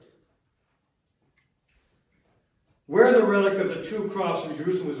Europe. Where the relic of the true cross in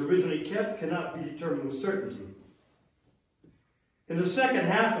Jerusalem was originally kept cannot be determined with certainty. In the second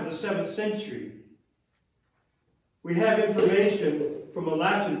half of the 7th century, we have information from a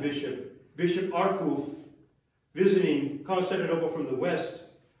Latin bishop, Bishop Arculf, visiting Constantinople from the west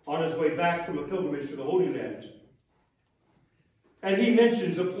on his way back from a pilgrimage to the Holy Land. And he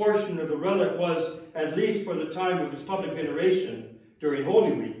mentions a portion of the relic was, at least for the time of its public veneration during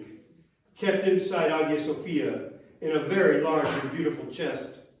Holy Week, kept inside Hagia Sophia in a very large and beautiful chest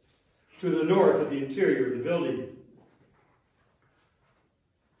to the north of the interior of the building.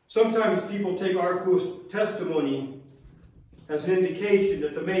 Sometimes people take Arculf's testimony as an indication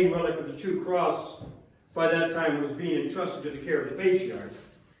that the main relic of the true cross by that time was being entrusted to the care of the patriarch.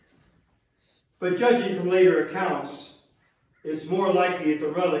 But judging from later accounts, it's more likely that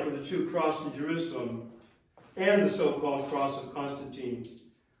the relic of the true cross in Jerusalem and the so-called cross of Constantine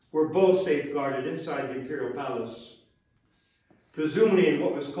were both safeguarded inside the imperial palace, presumably in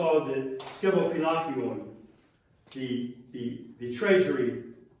what was called the Scevophylakeion, the treasury,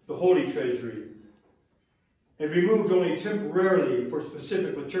 the holy treasury, and removed only temporarily for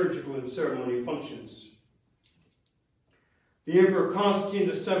specific liturgical and ceremonial functions. The Emperor Constantine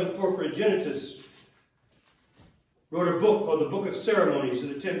VII Porphyrogenitus wrote a book called the Book of Ceremonies in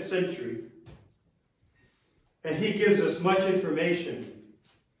the 10th century, and he gives us much information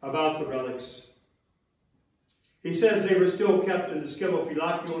about the relics. He says they were still kept in the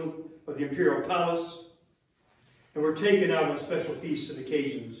Scevophylakeion of the imperial palace and were taken out on special feasts and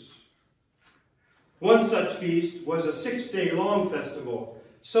occasions. One such feast was a 6-day-long festival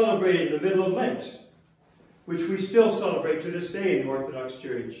celebrated in the middle of Lent, which we still celebrate to this day in the Orthodox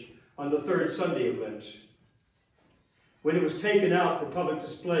Church on the 3rd Sunday of Lent, when it was taken out for public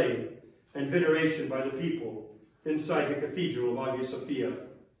display and veneration by the people inside the Cathedral of Hagia Sophia,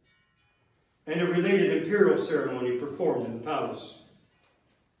 and a related imperial ceremony performed in the palace.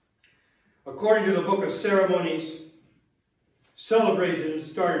 According to the Book of Ceremonies, celebration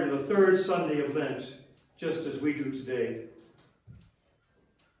started on the 3rd Sunday of Lent, just as we do today.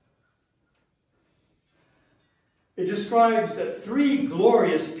 It describes that 3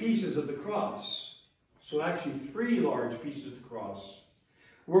 glorious pieces of the cross, so actually 3 large pieces of the cross,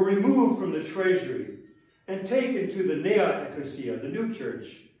 were removed from the treasury and taken to the Nea Ecclesia, the new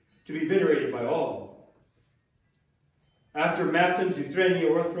church, to be venerated by all. After Matins Eutreni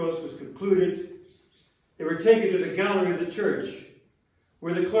Orthros was concluded, they were taken to the gallery of the church,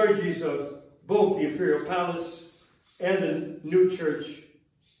 where the clergies of both the imperial palace and the new church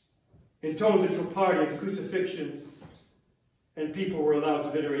intoned the Tropardy of the crucifixion, and people were allowed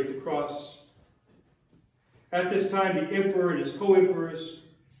to venerate the cross. At this time, the emperor and his co-emperors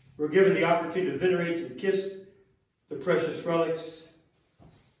were given the opportunity to venerate and kiss the precious relics.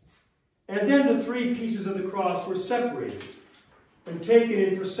 And then the 3 pieces of the cross were separated and taken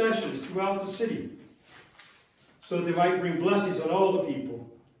in processions throughout the city, so that they might bring blessings on all the people.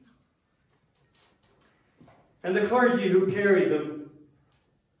 And the clergy who carried them,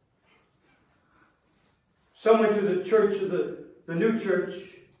 some went to the church of the new church.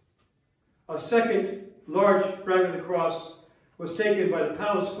 A second large fragment of the cross was taken by the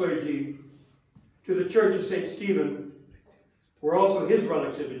palace clergy to the church of St. Stephen, where also his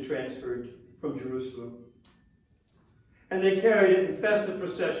relics had been transferred from Jerusalem. And they carried it in festive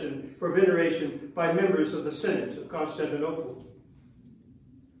procession for veneration by members of the Senate of Constantinople.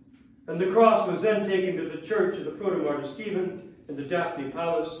 And the cross was then taken to the church of the proto-martyr Stephen in the Daphne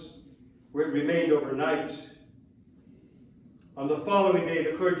Palace, where it remained overnight. On the following day,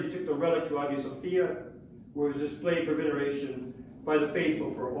 the clergy took the relic to Hagia Sophia, where it was displayed for veneration by the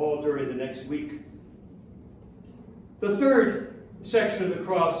faithful for all during the next week. The third section of the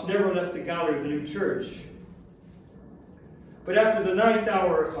cross never left the gallery of the new church. But after the 9th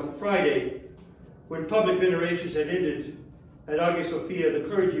hour on Friday, when public venerations had ended at Hagia Sophia, the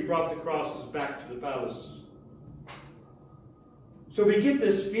clergy brought the crosses back to the palace. So we get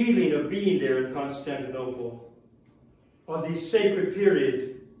this feeling of being there in Constantinople, of the sacred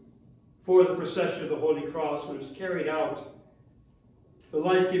period for the procession of the Holy Cross, when it was carried out. The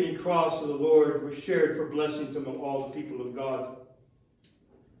life-giving cross of the Lord was shared for blessings among all the people of God.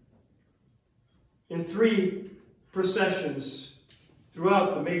 In 3 processions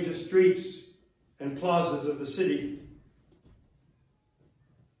throughout the major streets and plazas of the city,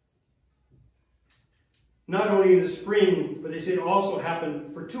 not only in the spring, but they say it also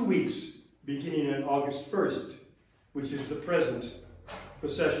happened for 2 weeks, beginning on August 1st, which is the present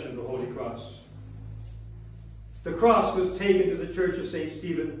procession of the Holy Cross. The cross was taken to the Church of St.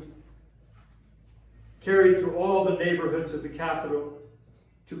 Stephen, carried through all the neighborhoods of the capital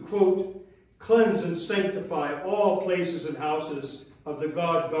to, quote, cleanse and sanctify all places and houses of the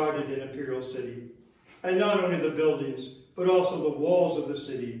God-guarded and imperial city, and not only the buildings, but also the walls of the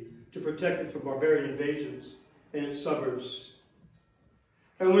city, to protect it from barbarian invasions and its suburbs.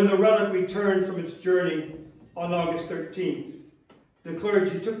 And when the relic returned from its journey on August 13th, the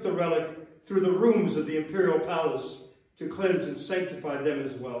clergy took the relic through the rooms of the imperial palace to cleanse and sanctify them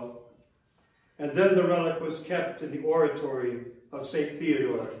as well. And then the relic was kept in the oratory of St.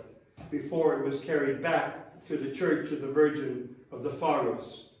 Theodore before it was carried back to the Church of the Virgin of the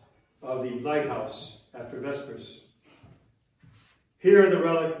Pharos of the lighthouse after Vespers. Here the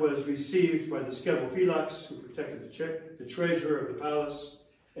relic was received by the Scevophilax, who protected the treasure of the palace,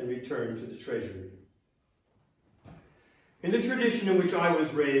 and returned to the treasury. In the tradition in which I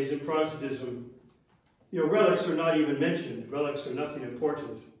was raised in Protestantism, relics are not even mentioned. Relics are nothing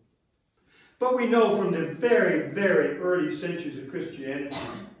important. But we know from the very, very early centuries of Christianity,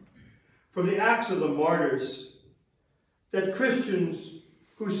 from the Acts of the Martyrs, that Christians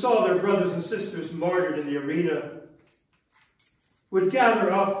who saw their brothers and sisters martyred in the arena would gather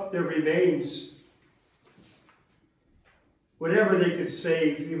up their remains, whatever they could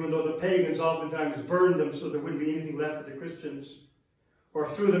save, even though the pagans oftentimes burned them so there wouldn't be anything left for the Christians, or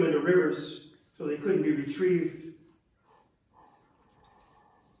threw them into rivers so they couldn't be retrieved.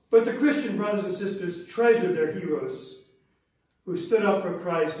 But the Christian brothers and sisters treasured their heroes who stood up for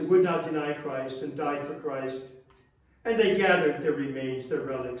Christ, who would not deny Christ and died for Christ, and they gathered their remains, their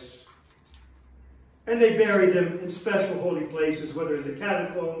relics, and they buried them in special holy places, whether in the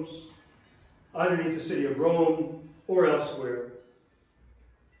catacombs, underneath the city of Rome, or elsewhere.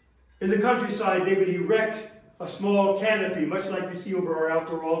 In the countryside, they would erect a small canopy, much like we see over our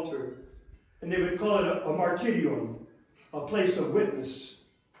outdoor altar, and they would call it a martyrium, a place of witness.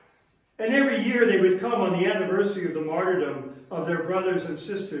 And every year they would come on the anniversary of the martyrdom of their brothers and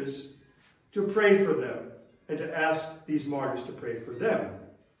sisters to pray for them and to ask these martyrs to pray for them.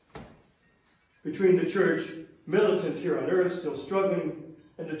 Between the church militant here on earth, still struggling,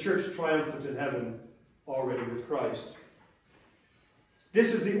 and the church triumphant in heaven, already with Christ.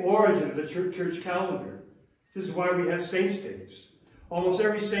 This is the origin of the church calendar. This is why we have saints' days. Almost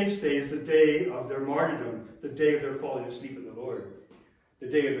every saint's day is the day of their martyrdom, the day of their falling asleep in the Lord, the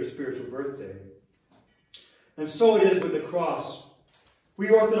day of their spiritual birthday. And so it is with the cross. We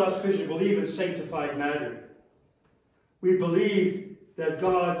Orthodox Christians believe in sanctified matter. We believe that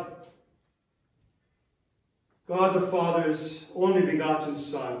God the Father's only begotten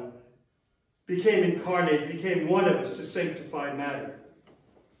Son, became incarnate, became one of us to sanctify matter.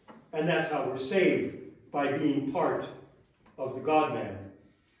 And that's how we're saved, by being part of the God-man.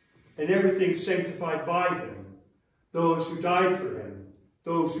 And everything sanctified by him. Those who died for him,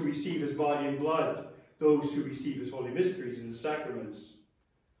 those who receive his body and blood, those who receive his holy mysteries and the sacraments,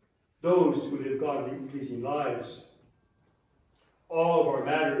 those who live godly, pleasing lives. All of our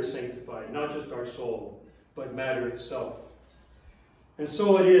matter is sanctified, not just our soul, but matter itself. And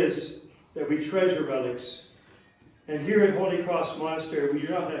so it is that we treasure relics. And here at Holy Cross Monastery, we do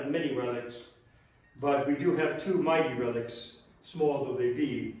not have many relics, but we do have two mighty relics, small though they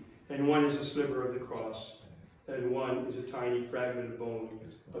be. And one is a sliver of the cross, and one is a tiny fragment of bone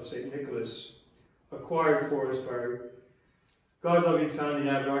of St. Nicholas, acquired for us by our God-loving founding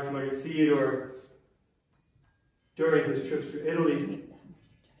Abbot Archimandrite Theodore during his trips to Italy,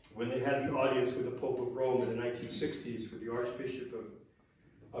 when they had the audience with the Pope of Rome in the 1960s with the Archbishop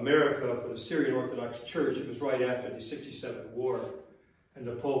of America for the Syrian Orthodox Church. It was right after the 67 war, and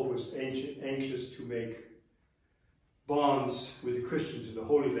the Pope was anxious to make bonds with the Christians in the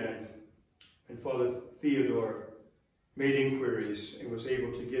Holy Land. And Father Theodore made inquiries and was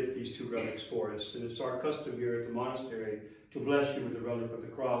able to get these two relics for us. And it's our custom here at the monastery to bless you with the relic of the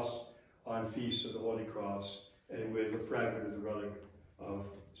cross on feasts of the Holy Cross, and with a fragment of the relic of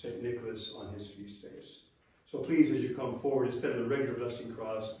St. Nicholas on his feast days. So please, as you come forward, instead of the regular blessing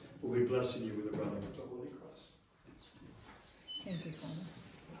cross, we'll be blessing you with the relic of the Holy Cross. Thank you, Father.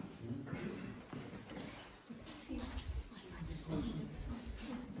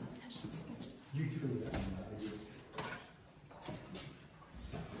 You do that.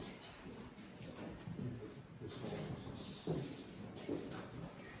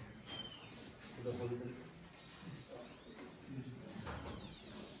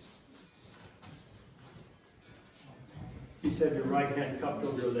 Please have your right hand cupped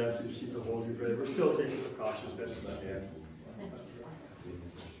over your left and receive the Holy Bread. We're still taking precautions best we can.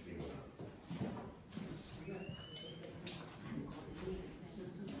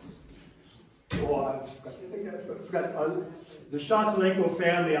 Oh, I forgot. The Shatalenko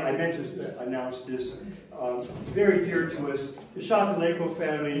family, I meant to announce this, very dear to us. The Shatalenko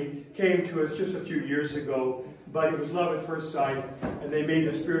family came to us just a few years ago, but it was love at first sight, and they made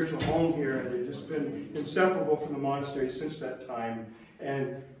a spiritual home here, and they've just been inseparable from the monastery since that time.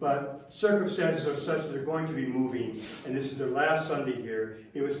 But circumstances are such that they're going to be moving, and this is their last Sunday here.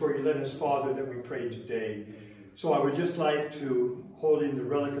 It was for Elena's father that we prayed today. So I would just like to, holding the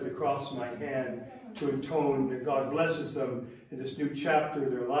relic of the cross in my hand, to intone that God blesses them in this new chapter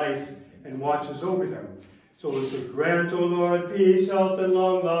of their life and watches over them. So we'll say, grant, O Lord, peace, health, and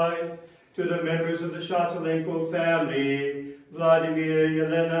long life to the members of the Shatalenko family, Vladimir,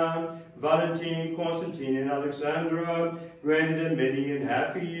 Yelena, Valentin, Konstantin, and Alexandra, granted them many and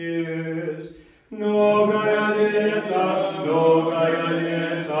happy years. No Gayaleta, no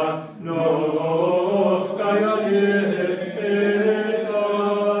Gayaleta, no Gayaleta.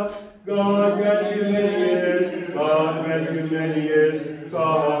 God grant you many years, God grant you many years,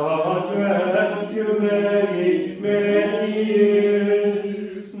 God grant you many, many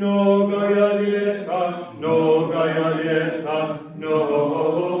years. No Gayaleta, no Gayaleta,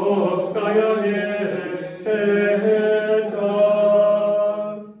 no Gayaleta.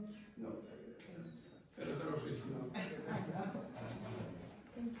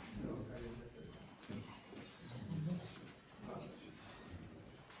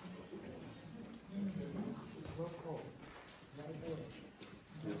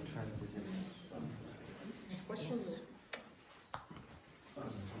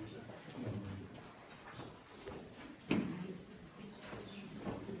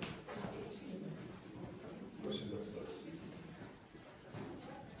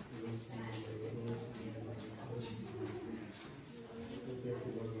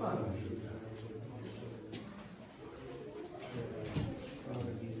 Father,